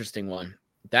an interesting one.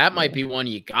 That might be one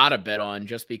you got to bet on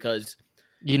just because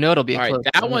You know it'll be a All right, close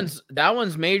game. that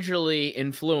one's majorly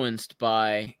influenced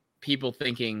by people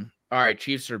thinking, all right,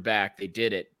 Chiefs are back. They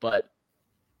did it. But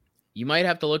you might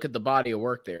have to look at the body of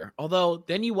work there. Although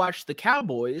then you watch the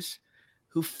Cowboys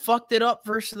who fucked it up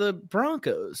versus the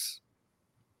Broncos.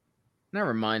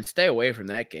 Never mind. Stay away from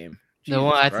that game. No,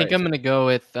 Jesus I think Christ. I'm gonna go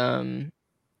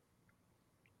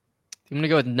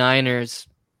with Niners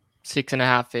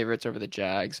 6.5 favorites over the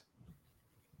Jags.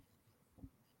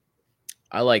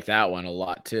 I like that one a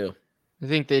lot too. I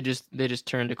think they just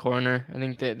turned a corner. I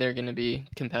think they're going to be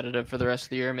competitive for the rest of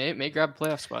the year. May grab a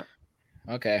playoff spot.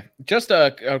 Okay. Just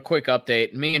a quick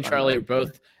update. Me and Charlie are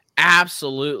both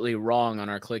absolutely wrong on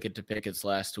our click it to pickets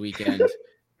last weekend.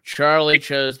 Charlie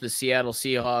chose the Seattle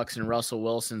Seahawks and Russell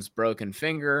Wilson's broken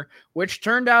finger, which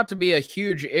turned out to be a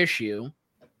huge issue,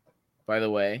 by the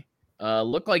way.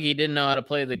 Looked like he didn't know how to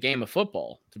play the game of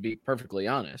football, to be perfectly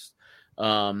honest.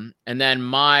 And then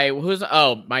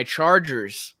my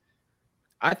Chargers.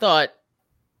 I thought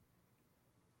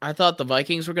the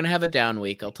Vikings were going to have a down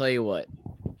week. I'll tell you what.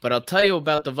 But I'll tell you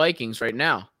about the Vikings right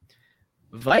now.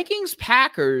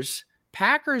 Packers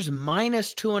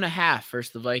minus 2.5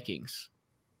 versus the Vikings.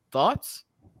 Thoughts?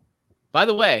 By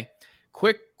the way,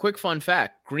 quick fun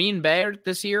fact. Green Bay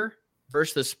this year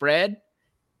versus the spread,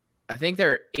 I think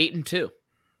they're 8-2.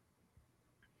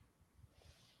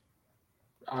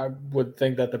 I would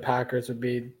think that the Packers would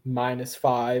be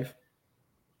 -5.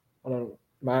 I don't know.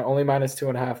 Only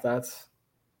 -2.5. That's.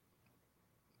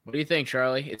 What do you think,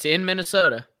 Charlie? It's in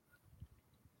Minnesota.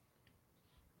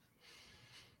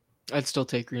 I'd still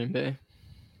take Green Bay.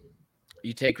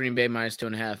 You take Green Bay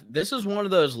 -2.5. This is one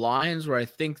of those lines where I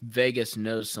think Vegas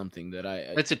knows something that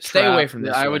It's a stay trap. away from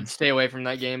this. I one. would stay away from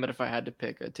that game, but if I had to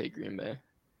pick, I'd take Green Bay.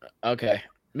 Okay,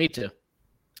 me too.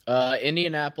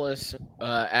 Indianapolis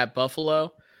at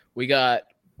Buffalo. We got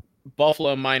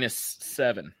Buffalo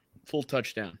 -7. Full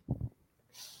touchdown.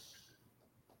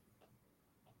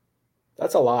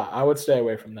 That's a lot. I would stay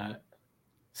away from that.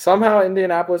 Somehow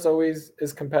Indianapolis always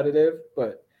is competitive,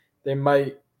 but they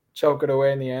might choke it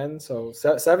away in the end. So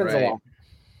 7's a lot.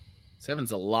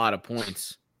 7's a lot of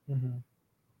points. Mm-hmm.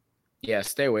 Yeah,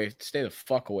 stay the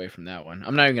fuck away from that one.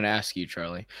 I'm not even going to ask you,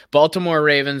 Charlie. Baltimore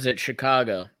Ravens at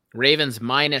Chicago. Ravens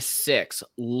 -6.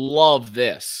 Love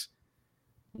this.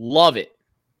 Love it.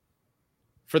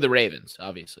 For the Ravens,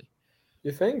 obviously.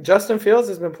 You think? Justin Fields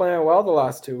has been playing well the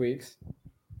last 2 weeks.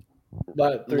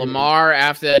 Lamar,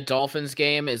 after that Dolphins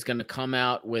game, is going to come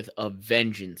out with a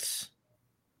vengeance.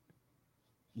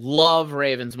 Love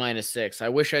Ravens -6. I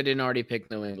wish I didn't already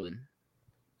pick New England.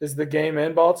 Is the game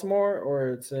in Baltimore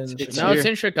or it's in Chicago? No, it's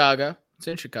in Chicago. It's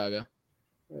in Chicago.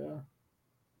 Yeah.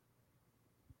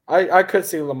 I could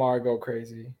see Lamar go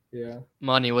crazy. Yeah.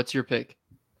 Monty, what's your pick?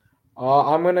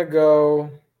 I'm going to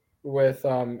go with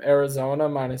Arizona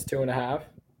 -2.5.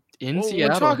 In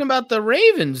Seattle. We're talking about the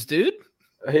Ravens, dude.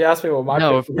 He asked me what my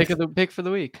pick for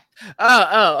the week.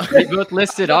 Oh. We both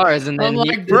listed ours, and then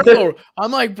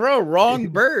I'm like, bro, wrong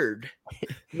bird.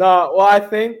 No, well, I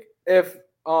think if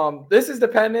this is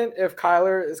dependent if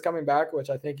Kyler is coming back, which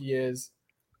I think he is.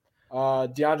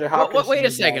 DeAndre Hopkins. Wait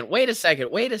a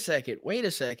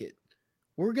second.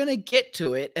 We're gonna get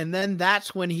to it, and then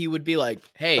that's when he would be like,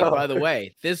 "Hey, by the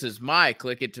way, this is my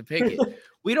click it to pick it."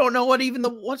 We don't know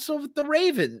what's up with the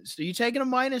Ravens. Are you taking a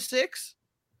 -6?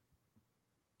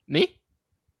 Me?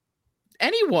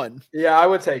 Anyone? Yeah, I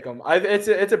would take him.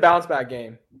 It's a bounce back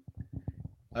game.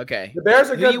 Okay. The Bears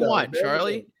are good. Who do you want,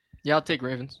 Charlie? Yeah, I'll take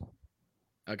Ravens.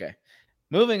 Okay.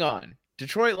 Moving on.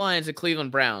 Detroit Lions at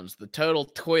Cleveland Browns. The total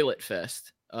toilet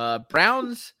fest.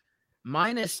 Browns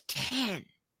 -10.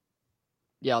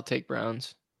 Yeah, I'll take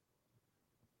Browns.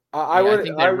 I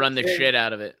think they run the shit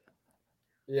out of it.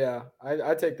 Yeah,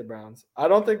 I take the Browns. I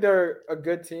don't think they're a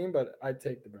good team, but I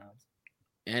take the Browns.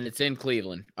 And it's in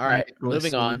Cleveland. All right,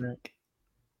 moving on.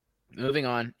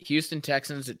 Houston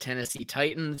Texans at Tennessee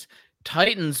Titans.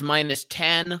 Titans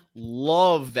 -10.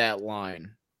 Love that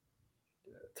line.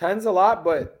 10's a lot,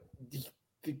 but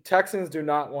the Texans do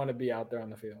not want to be out there on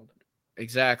the field.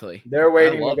 Exactly. They're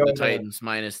waiting. I love the Titans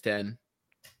 -10.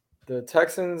 The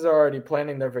Texans are already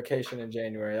planning their vacation in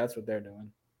January. That's what they're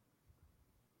doing.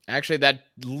 Actually, that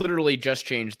literally just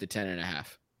changed to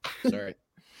 10.5. Sorry.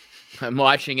 I'm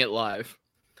watching it live.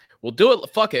 We'll do it.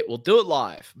 Fuck it. We'll do it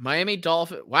live. Miami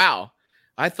Dolphins. Wow.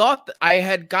 I thought I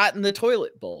had gotten the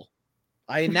toilet bowl.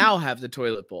 I now have the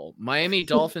toilet bowl. Miami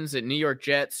Dolphins at New York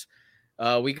Jets.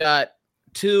 We got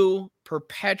two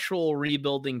perpetual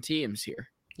rebuilding teams here.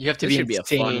 You have to be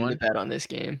insane to bet on this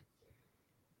game.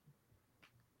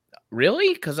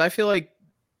 Really? Because I feel like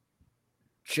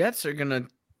Jets are going to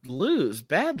lose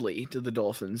badly to the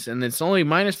Dolphins, and it's only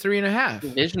 -3.5.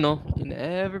 Divisional. You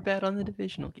never bet on the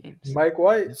divisional games. Mike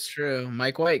White. It's true.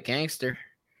 Mike White, gangster.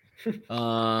 It's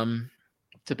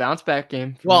a bounce back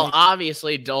game. Well, me.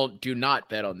 obviously, do not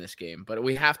bet on this game, but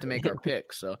we have to make our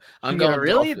picks. So I'm Yeah, going.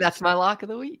 really? Dolphins. That's my lock of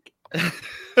the week.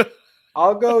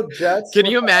 I'll go Jets. Can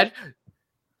you imagine?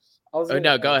 Oh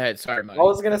no, go ahead. Sorry, Mike. I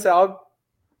was gonna say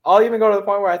I'll even go to the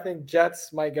point where I think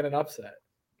Jets might get an upset.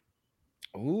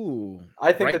 Ooh,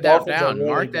 I think write the that Dolphins down. are really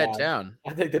Mark that bad. down.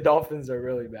 I think the Dolphins are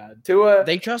really bad. Tua.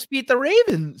 They just beat the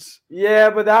Ravens. Yeah,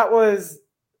 but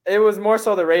it was more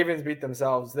so the Ravens beat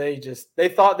themselves. They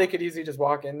thought they could easily just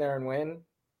walk in there and win.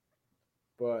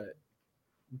 But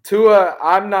Tua,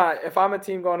 if I'm a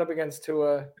team going up against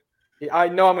Tua, I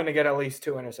know I'm going to get at least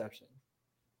 2 interceptions.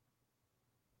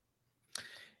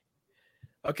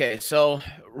 Okay, so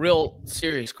real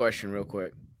serious question real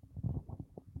quick.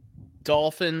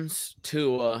 Dolphins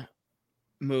to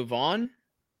move on?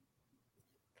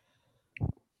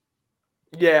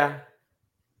 Yeah.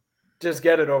 Just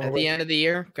get it over At with. the end of the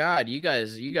year? God, you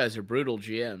guys are brutal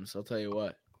GMs, I'll tell you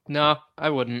what. No, I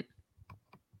wouldn't.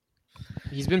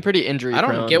 He's been pretty injury I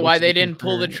don't prone, get why which they is didn't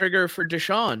pull the concerning, trigger for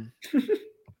Deshaun.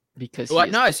 because Well,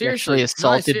 he no, has seriously,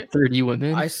 sexually assaulted 30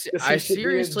 women. I he should be in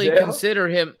seriously jail? consider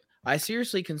him. I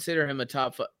seriously consider him a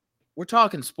top. We're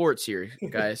talking sports here,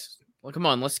 guys. Well, come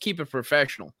on, let's keep it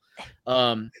professional.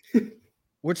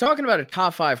 We're talking about a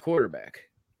top 5 quarterback.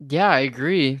 Yeah, I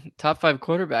agree. Top 5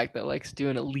 quarterback that likes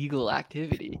doing illegal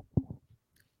activity.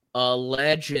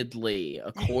 Allegedly,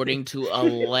 according to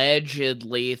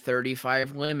allegedly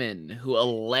 35 women who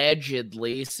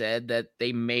allegedly said that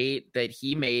he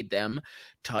made them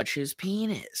touch his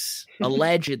penis.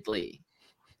 Allegedly.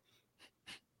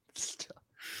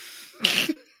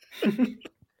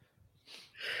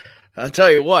 I'll tell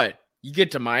you what, you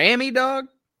get to Miami, dog.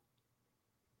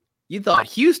 You thought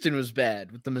Houston was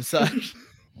bad with the massage.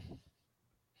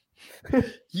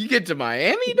 You get to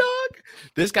Miami, dog.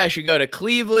 This guy should go to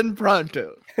Cleveland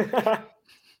pronto.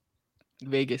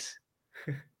 Vegas.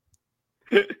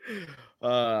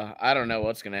 I don't know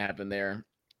what's gonna happen there.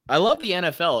 I love the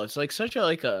NFL. It's like such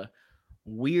a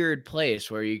weird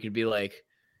place where you could be like,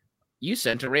 you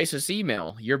sent a racist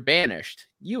email. You're banished.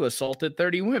 You assaulted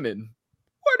 30 women.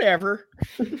 Whatever.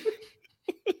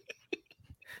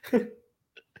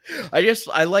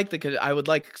 I would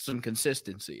like some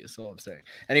consistency is all I'm saying.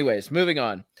 Anyways, moving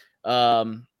on.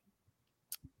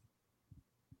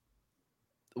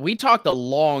 We talked a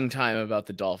long time about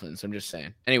the Dolphins. I'm just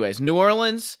saying. Anyways, New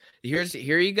Orleans,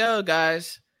 here you go,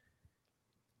 guys.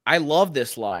 I love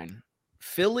this line.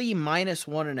 Philly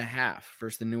 -1.5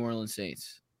 versus the New Orleans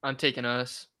Saints. I'm taking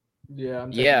us.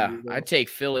 Yeah, I'd take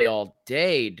Philly all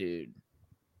day, dude.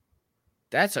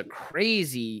 That's a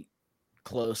crazy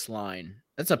close line.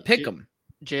 That's a pick 'em.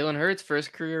 Jalen Hurts'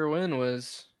 first career win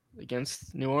was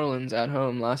against New Orleans at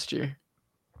home last year.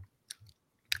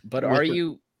 But are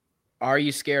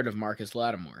you scared of Marcus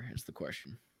Lattimore? Is the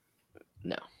question.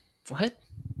 No. What?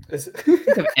 I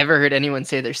I've ever heard anyone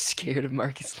say they're scared of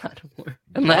Marcus Lattimore,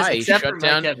 unless Why? except for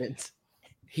Mike Evans.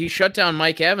 He shut down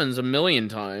Mike Evans a million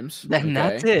times. Then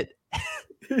that's it.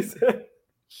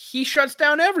 He shuts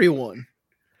down everyone.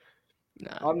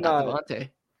 No, I'm not not. Devontae.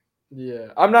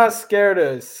 Yeah, I'm not scared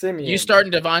of Simeon. You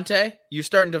starting Devontae? You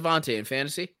starting Devontae in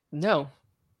fantasy? No.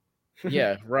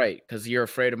 Yeah, right. Because you're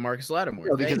afraid of Marcus Lattimore.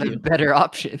 No, because Thank I you. have better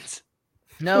options.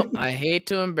 No, I hate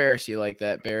to embarrass you like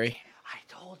that, Barry. I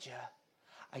told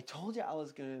you I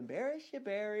was going to embarrass you,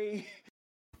 Barry.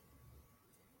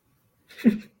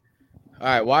 All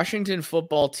right, Washington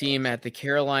football team at the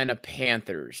Carolina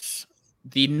Panthers.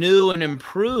 The new and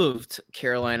improved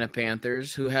Carolina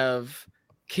Panthers who have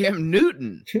Cam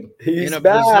Newton He's in a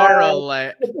back.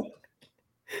 bizarro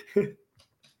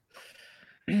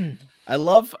I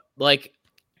love,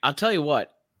 I'll tell you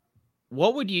what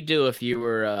would you do if you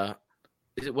were,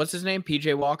 what's his name?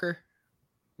 PJ Walker?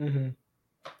 Mm-hmm.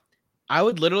 I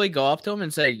would literally go up to him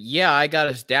and say, yeah, I got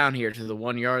us down here to the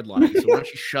 1 yard line. So why don't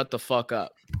you shut the fuck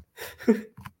up?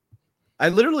 I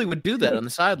literally would do that on the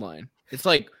sideline. It's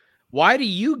like, why do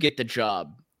you get the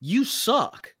job? You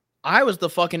suck. I was the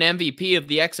fucking MVP of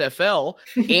the XFL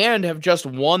and have just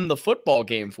won the football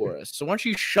game for us. So why don't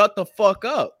you shut the fuck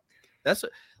up? That's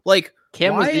like,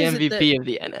 Cam was why the is it MVP of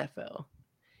the NFL.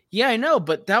 Yeah, I know,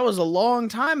 but that was a long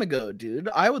time ago, dude.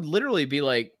 I would literally be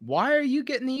like, why are you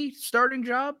getting the starting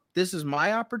job? This is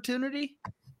my opportunity.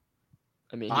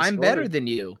 I mean, I'm better than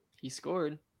you. He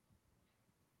scored.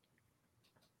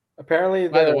 Apparently,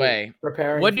 By the way,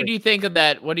 preparing. what did you think of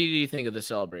that? What did you think of the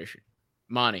celebration,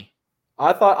 Monty?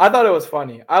 I thought it was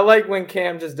funny. I like when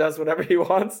Cam just does whatever he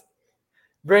wants.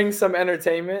 bring some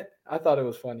entertainment. I thought it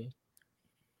was funny.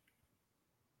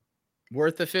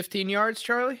 Worth the 15 yards,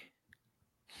 Charlie?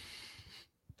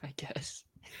 I guess.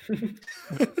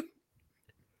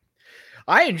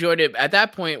 I enjoyed it. At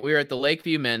that point, we were at the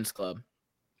Lakeview Men's Club.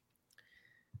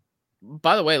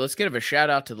 By the way, let's give a shout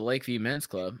out to the Lakeview Men's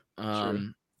Club.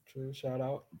 True. Shout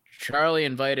out. Charlie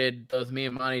invited both me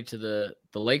and Monty to the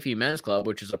Lakeview Men's Club,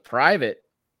 which is a private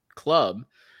club,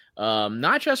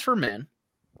 not just for men.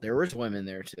 There was women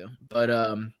there too, but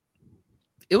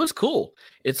it was cool.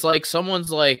 It's like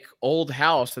someone's like old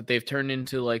house that they've turned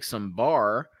into like some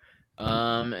bar,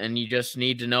 and you just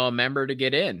need to know a member to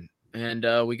get in. And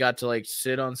we got to like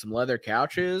sit on some leather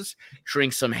couches,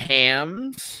 drink some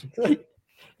hams,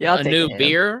 Yeah, a new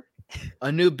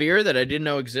beer that I didn't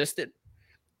know existed.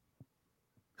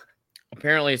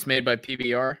 Apparently, it's made by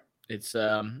PBR. It's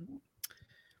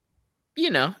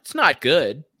it's not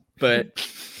good, but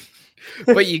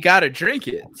but you got to drink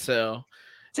it. So,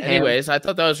 anyways, I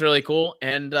thought that was really cool,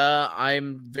 and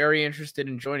I'm very interested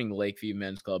in joining the Lakeview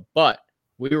Men's Club. But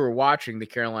we were watching the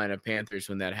Carolina Panthers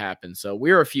when that happened, so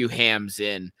we were a few hams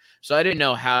in. So I didn't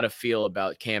know how to feel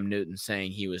about Cam Newton saying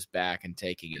he was back and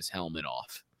taking his helmet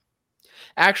off.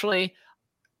 Actually,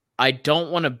 I don't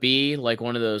want to be like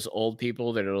one of those old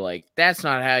people that are like, that's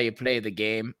not how you play the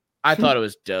game. I thought it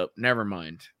was dope. Never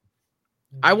mind.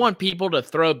 I want people to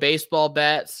throw baseball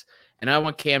bats, and I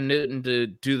want Cam Newton to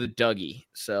do the Dougie.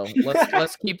 So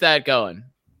let's keep that going.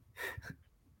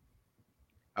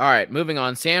 All right, moving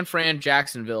on. San Fran,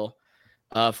 Jacksonville,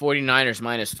 49ers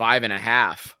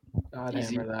 -5.5. God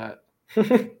hammer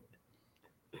that.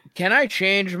 Can I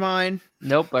change mine?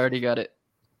 Nope, I already got it.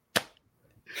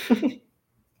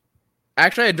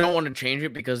 Actually, I don't want to change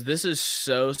it because this is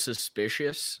so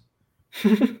suspicious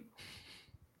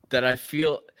that I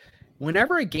feel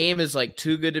whenever a game is like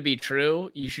too good to be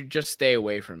true, you should just stay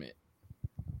away from it.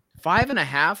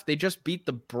 5.5, they just beat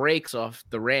the brakes off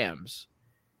the Rams.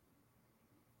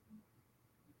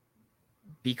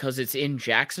 Because it's in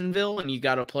Jacksonville and you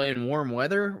got to play in warm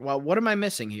weather? Well, what am I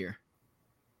missing here?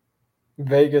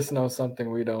 Vegas knows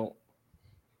something we don't.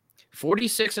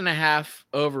 46.5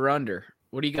 over under.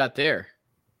 What do you got there?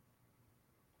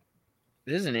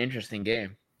 This is an interesting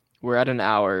game. We're at an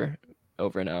hour,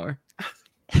 over an hour.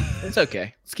 It's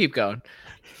okay. Let's keep going.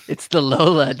 It's the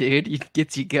Lola, dude. It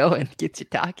gets you going, gets you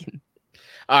talking.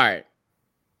 All right.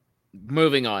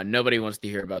 Moving on. Nobody wants to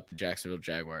hear about the Jacksonville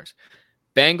Jaguars.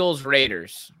 Bengals,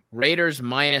 Raiders. Raiders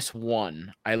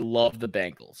 -1. I love the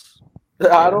Bengals.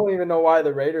 I don't even know why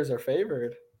the Raiders are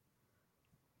favored.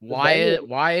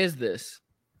 Why is this?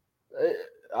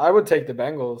 I would take the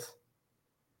Bengals.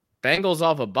 Bengals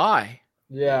off a bye.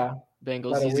 Yeah.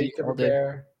 Bengals Got a easy week to all day.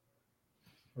 prepare.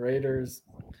 Raiders,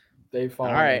 they fall.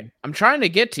 All right. I'm trying to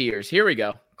get to yours. Here we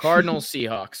go. Cardinals,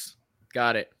 Seahawks.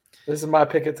 Got it. This is my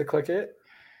pick it to click it.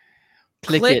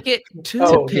 Click it to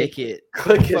Oh, pick it.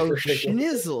 Click it Oh, to pick it.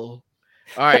 schnizzle.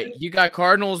 All right. You got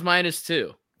Cardinals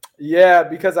 -2. Yeah,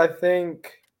 because I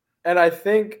think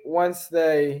once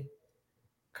they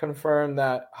confirm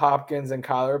that Hopkins and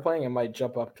Kyler are playing, it might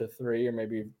jump up to 3 or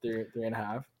maybe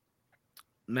 3.5.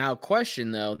 Now,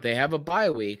 question though, they have a bye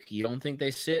week. You don't think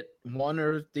they sit one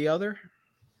or the other?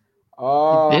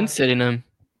 You've been sitting him.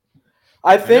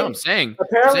 I I know, think I'm saying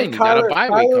apparently you got a bye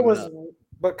week Kyler coming was, up.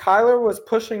 but Kyler was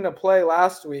pushing to play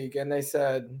last week, and they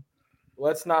said,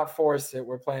 "Let's not force it.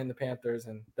 We're playing the Panthers,"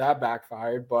 and that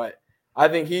backfired. But I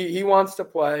think he wants to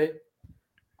play.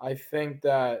 I think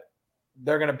that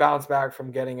they're going to bounce back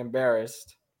from getting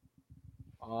embarrassed.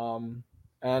 And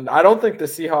I don't think the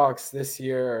Seahawks this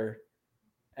year are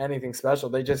anything special.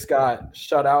 They just got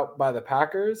shut out by the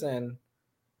Packers, and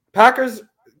Packers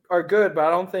are good, but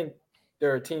I don't think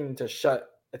they're a team to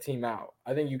shut a team out.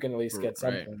 I think you can at least get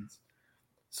some wins.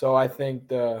 So I think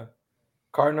the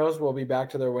Cardinals will be back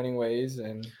to their winning ways,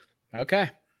 and Okay.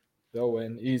 they'll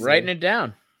win easily. Writing it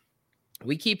down.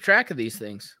 We keep track of these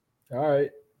things. All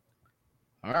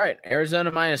right.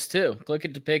 Arizona -2. Click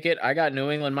it to pick it. I got New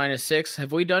England -6.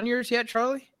 Have we done yours yet,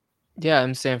 Charlie? Yeah,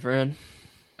 I'm San Fran.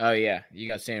 Oh, yeah. You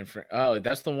got San Fran. Oh,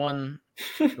 that's the one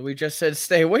that we just said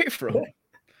stay away from.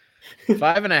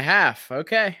 5.5.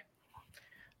 Okay.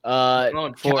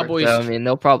 Cowboys. So, I mean,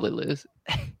 they'll probably lose.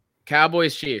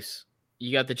 Cowboys, Chiefs.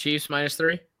 You got the Chiefs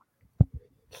 -3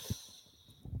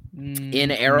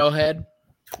 in Arrowhead.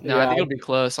 No, I think it'll be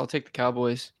close. I'll take the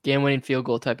Cowboys. Game-winning field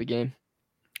goal type of game.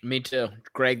 Me too.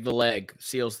 Greg the Leg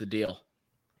seals the deal.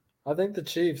 I think the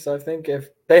Chiefs. I think if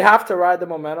they have to ride the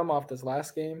momentum off this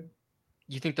last game.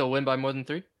 You think they'll win by more than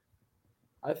 3?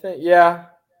 I think, yeah.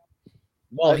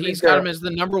 Well, I he's think got they're- him as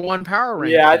the number 1 power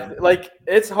rank. Yeah,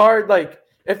 it's hard. Like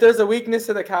if there's a weakness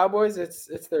to the Cowboys,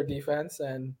 it's their defense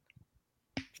and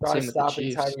try Same with the stopping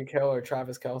Chiefs. Tyreek Hill or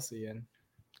Travis Kelce, and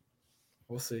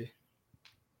we'll see.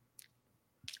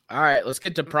 All right, let's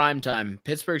get to prime time.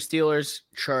 Pittsburgh Steelers,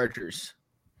 Chargers.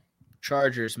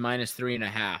 Chargers minus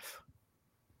 3.5.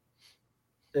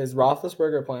 Is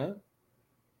Roethlisberger playing?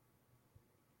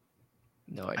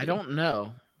 No idea. I don't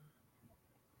know.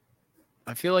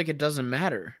 I feel like it doesn't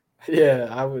matter. Yeah,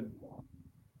 I would.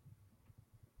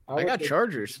 I got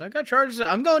Chargers.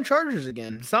 I'm going Chargers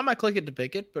again. It's not my click it to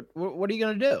pick it, but what are you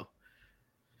going to do?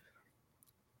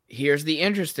 Here's the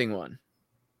interesting one.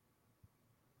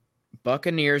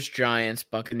 Buccaneers, Giants,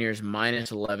 Buccaneers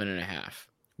minus 11.5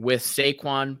 with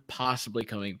Saquon possibly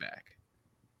coming back.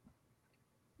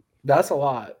 That's a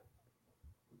lot.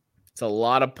 It's a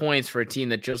lot of points for a team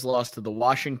that just lost to the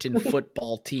Washington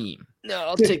football team. No,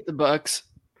 I'll take the Bucks.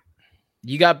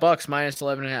 You got Bucks minus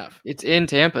 11.5. It's in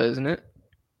Tampa, isn't it?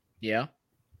 Yeah.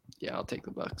 Yeah, I'll take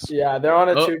the Bucks. Yeah, they're on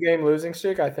a 2-game losing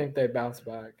streak. I think they bounce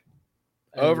back.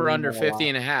 Over under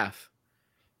 50.5.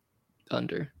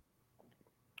 Under.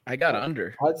 I got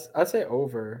under. I'd say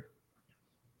over.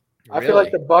 Really? I feel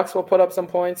like the Bucks will put up some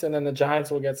points, and then the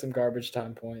Giants will get some garbage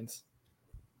time points.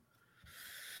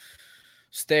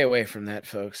 Stay away from that,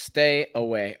 folks. Stay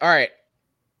away. All right.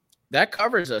 That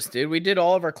covers us, dude. We did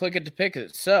all of our click it to pick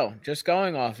it. So, just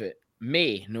going off it.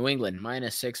 Me, New England,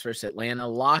 minus 6 versus Atlanta.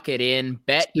 Lock it in.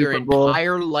 Bet your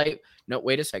entire life. No,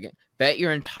 wait a second. Bet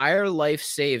your entire life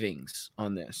savings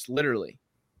on this. Literally.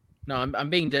 No, I'm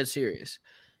being dead serious.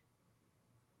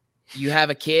 You have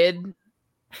a kid.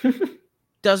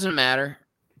 Doesn't matter.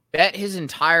 Bet his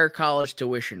entire college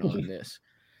tuition on this.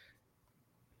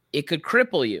 It could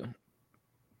cripple you.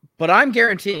 But I'm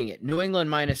guaranteeing it. New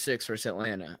England minus 6 versus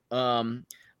Atlanta.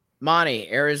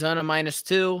 Monty, Arizona minus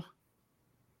 2.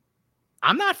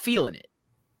 I'm not feeling it.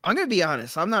 I'm going to be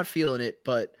honest. I'm not feeling it,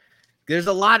 but there's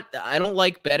a lot. I don't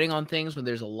like betting on things when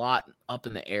there's a lot up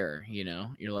in the air, you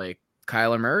know? You're like,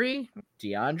 Kyler Murray,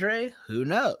 DeAndre, who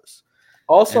knows?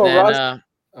 Also, then,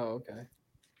 okay.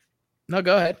 No,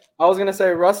 go ahead. I was going to say,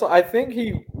 Russell, I think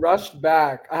he rushed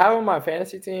back. I have him on my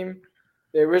fantasy team.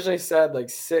 They originally said like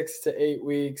 6 to 8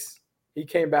 weeks. He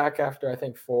came back after, I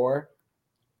think, 4.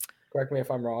 Correct me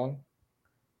if I'm wrong.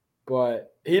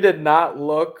 But he did not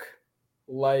look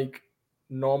like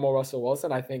normal Russell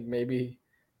Wilson. I think maybe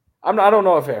I don't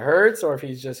know if it hurts or if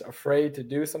he's just afraid to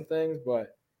do some things,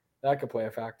 but that could play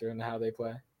a factor in how they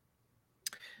play.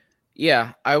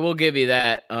 Yeah, I will give you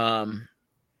that.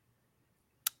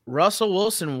 Russell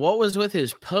Wilson, what was with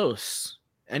his posts?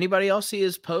 Anybody else see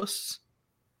his posts?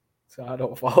 So I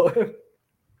don't follow him.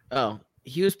 Oh,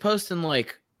 he was posting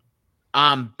like,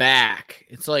 I'm back.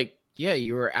 It's like, yeah,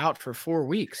 you were out for 4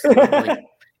 weeks. Like,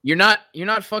 you're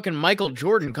not fucking Michael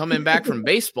Jordan coming back from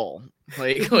baseball.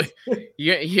 Like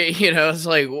you know, it's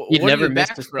like he'd never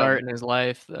missed missed a start in his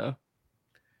life, though.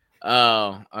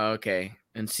 Oh, okay.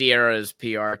 And Sierra's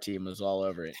PR team was all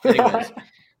over it. Anyways,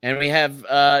 and we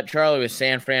have Charlie with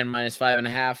San Fran minus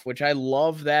 5.5, which I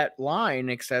love that line,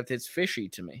 except it's fishy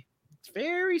to me. It's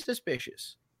very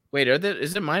suspicious. Wait,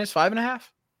 is it minus 5.5?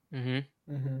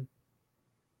 Mm-hmm. Mm-hmm.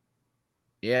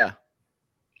 Yeah.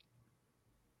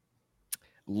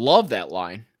 Love that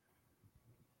line.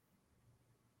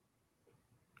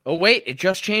 Oh, wait, it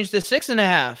just changed to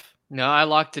 6.5. No, I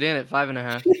locked it in at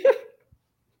 5.5.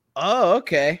 Oh,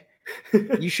 okay.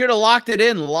 You should have locked it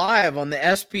in live on the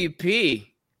SPP.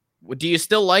 Do you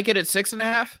still like it at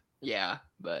 6.5? Yeah,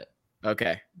 but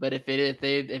okay. But if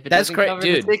it That's doesn't great, cover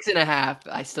dude. the 6.5,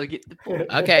 I still get the point.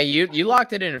 Okay, you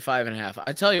locked it in at 5.5.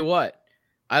 I tell you what,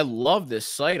 I love this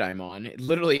site I'm on. It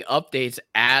literally updates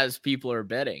as people are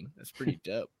betting. That's pretty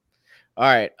dope. All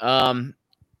right,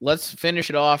 let's finish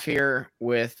it off here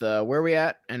with where are we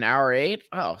at? An hour 8?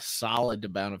 Oh, solid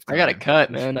amount of time. I got to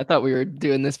cut, man. I thought we were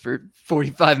doing this for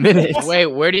 45 minutes. Wait,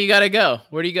 where do you got to go?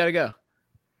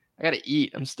 I got to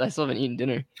eat. I still haven't eaten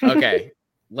dinner. Okay,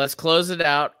 let's close it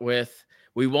out with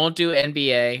we won't do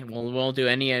NBA. We won't do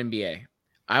any NBA.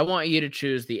 I want you to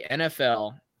choose the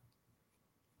NFL,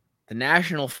 the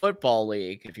National Football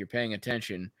League, if you're paying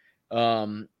attention,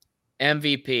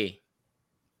 MVP.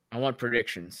 I want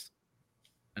predictions,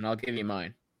 and I'll give you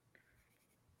mine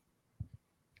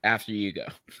after you go.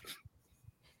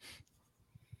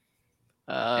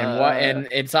 And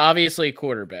it's obviously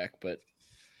quarterback, but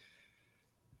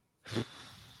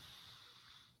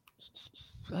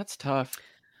that's tough.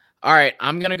 All right,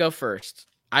 I'm going to go first.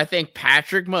 I think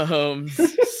Patrick Mahomes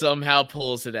somehow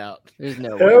pulls it out. There's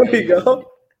no way. There we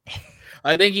go.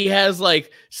 I think he has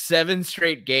like 7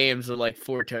 straight games of like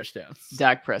 4 touchdowns.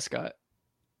 Dak Prescott.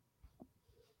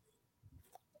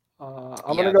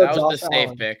 I'm going to go that was Josh the safe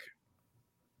Allen. pick.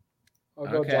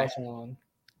 I'll go Okay. Josh Allen.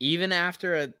 Even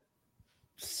after a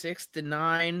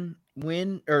 6-9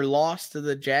 win or loss to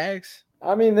the Jags?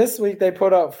 I mean, this week they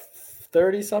put up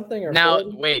 30 something or Now,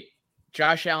 40. wait.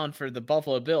 Josh Allen for the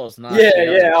Buffalo Bills, not Yeah,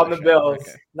 the other on the Josh Allen. Bills.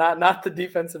 Okay. Not the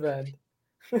defensive end.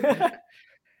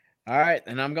 All right,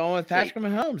 and I'm going with Patrick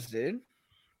Mahomes, dude.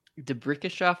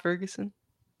 DeBrickashaw Ferguson.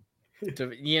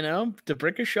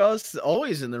 DeBrickashaw's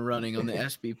always in the running on the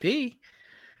SBP.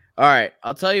 All right,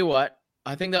 I'll tell you what.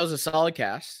 I think that was a solid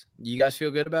cast. You guys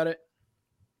feel good about it?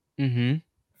 Mm-hmm.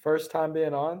 First time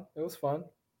being on. It was fun.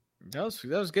 That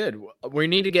was good. We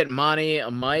need to get Monty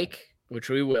a mic, which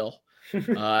we will.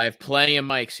 I have plenty of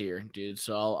mics here, dude,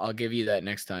 so I'll give you that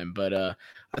next time. But I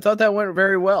thought that went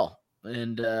very well.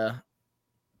 And I'll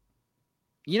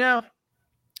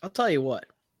tell you what.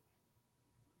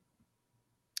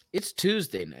 It's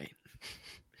Tuesday night.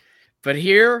 But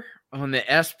here on the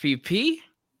SPP,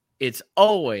 it's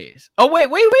always. Oh, wait.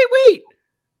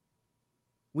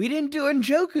 We didn't do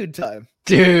Njoku time.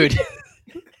 Dude.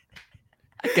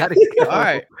 I gotta go. All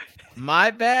right. My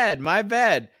bad.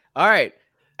 All right.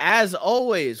 As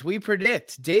always, we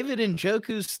predict David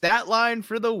Njoku's stat line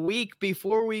for the week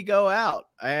before we go out.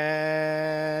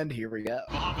 And here we go.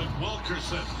 Mohamed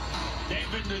Wilkerson,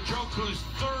 David Njoku's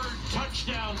third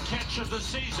touchdown catch of the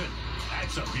season.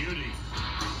 That's a beauty.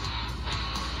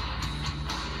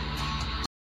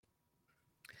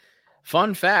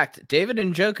 Fun fact, David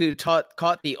Njoku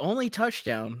caught the only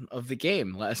touchdown of the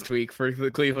game last week for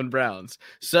the Cleveland Browns.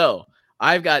 So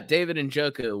I've got David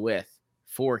Njoku with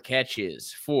 4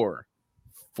 catches for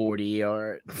 40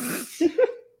 yards.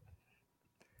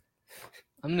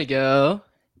 I'm going to go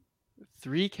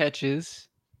 3 catches,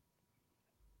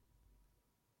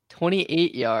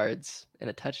 28 yards, and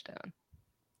a touchdown.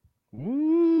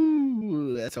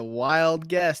 Ooh, that's a wild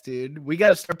guess, dude. We got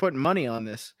to start putting money on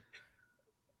this.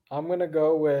 I'm going to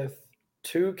go with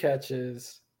 2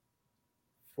 catches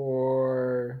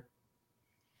for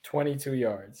 22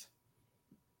 yards.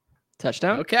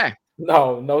 Touchdown? Okay.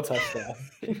 No touchdown.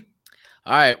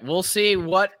 All right, we'll see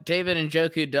what David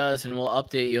Njoku does, and we'll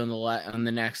update you on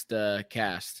the next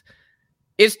cast.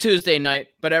 It's Tuesday night,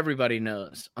 but everybody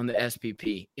knows on the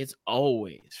SPP, it's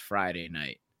always Friday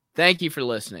night. Thank you for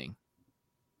listening.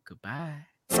 Goodbye.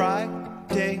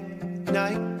 Friday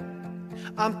night,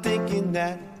 I'm thinking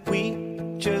that we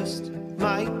just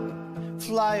might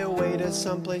fly away to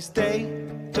someplace they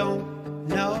don't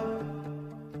know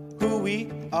who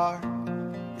we are.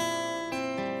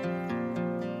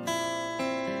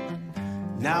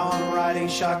 Now I'm riding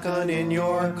shotgun in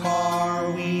your car.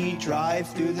 We drive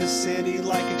through the city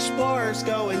like explorers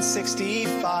going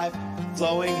 65.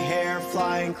 Flowing hair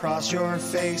flying across your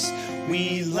face.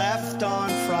 We left on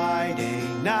Friday,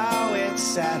 now it's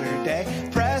Saturday.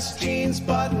 Pressed jeans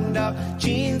buttoned up,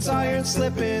 jeans iron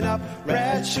slipping up.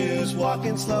 Red shoes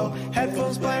walking slow,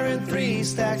 headphones blaring 3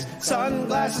 stacks.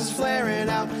 Sunglasses flaring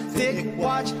out, thick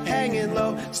watch hanging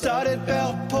low. Studded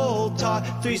belt pulled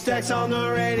taut, 3 stacks on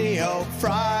the radio.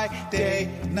 Friday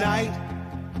night,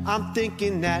 I'm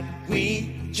thinking that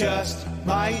we just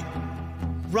might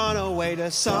run away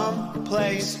to some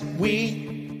place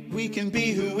we can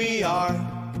be who we are.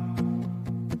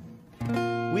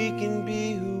 We can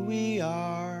be who we are.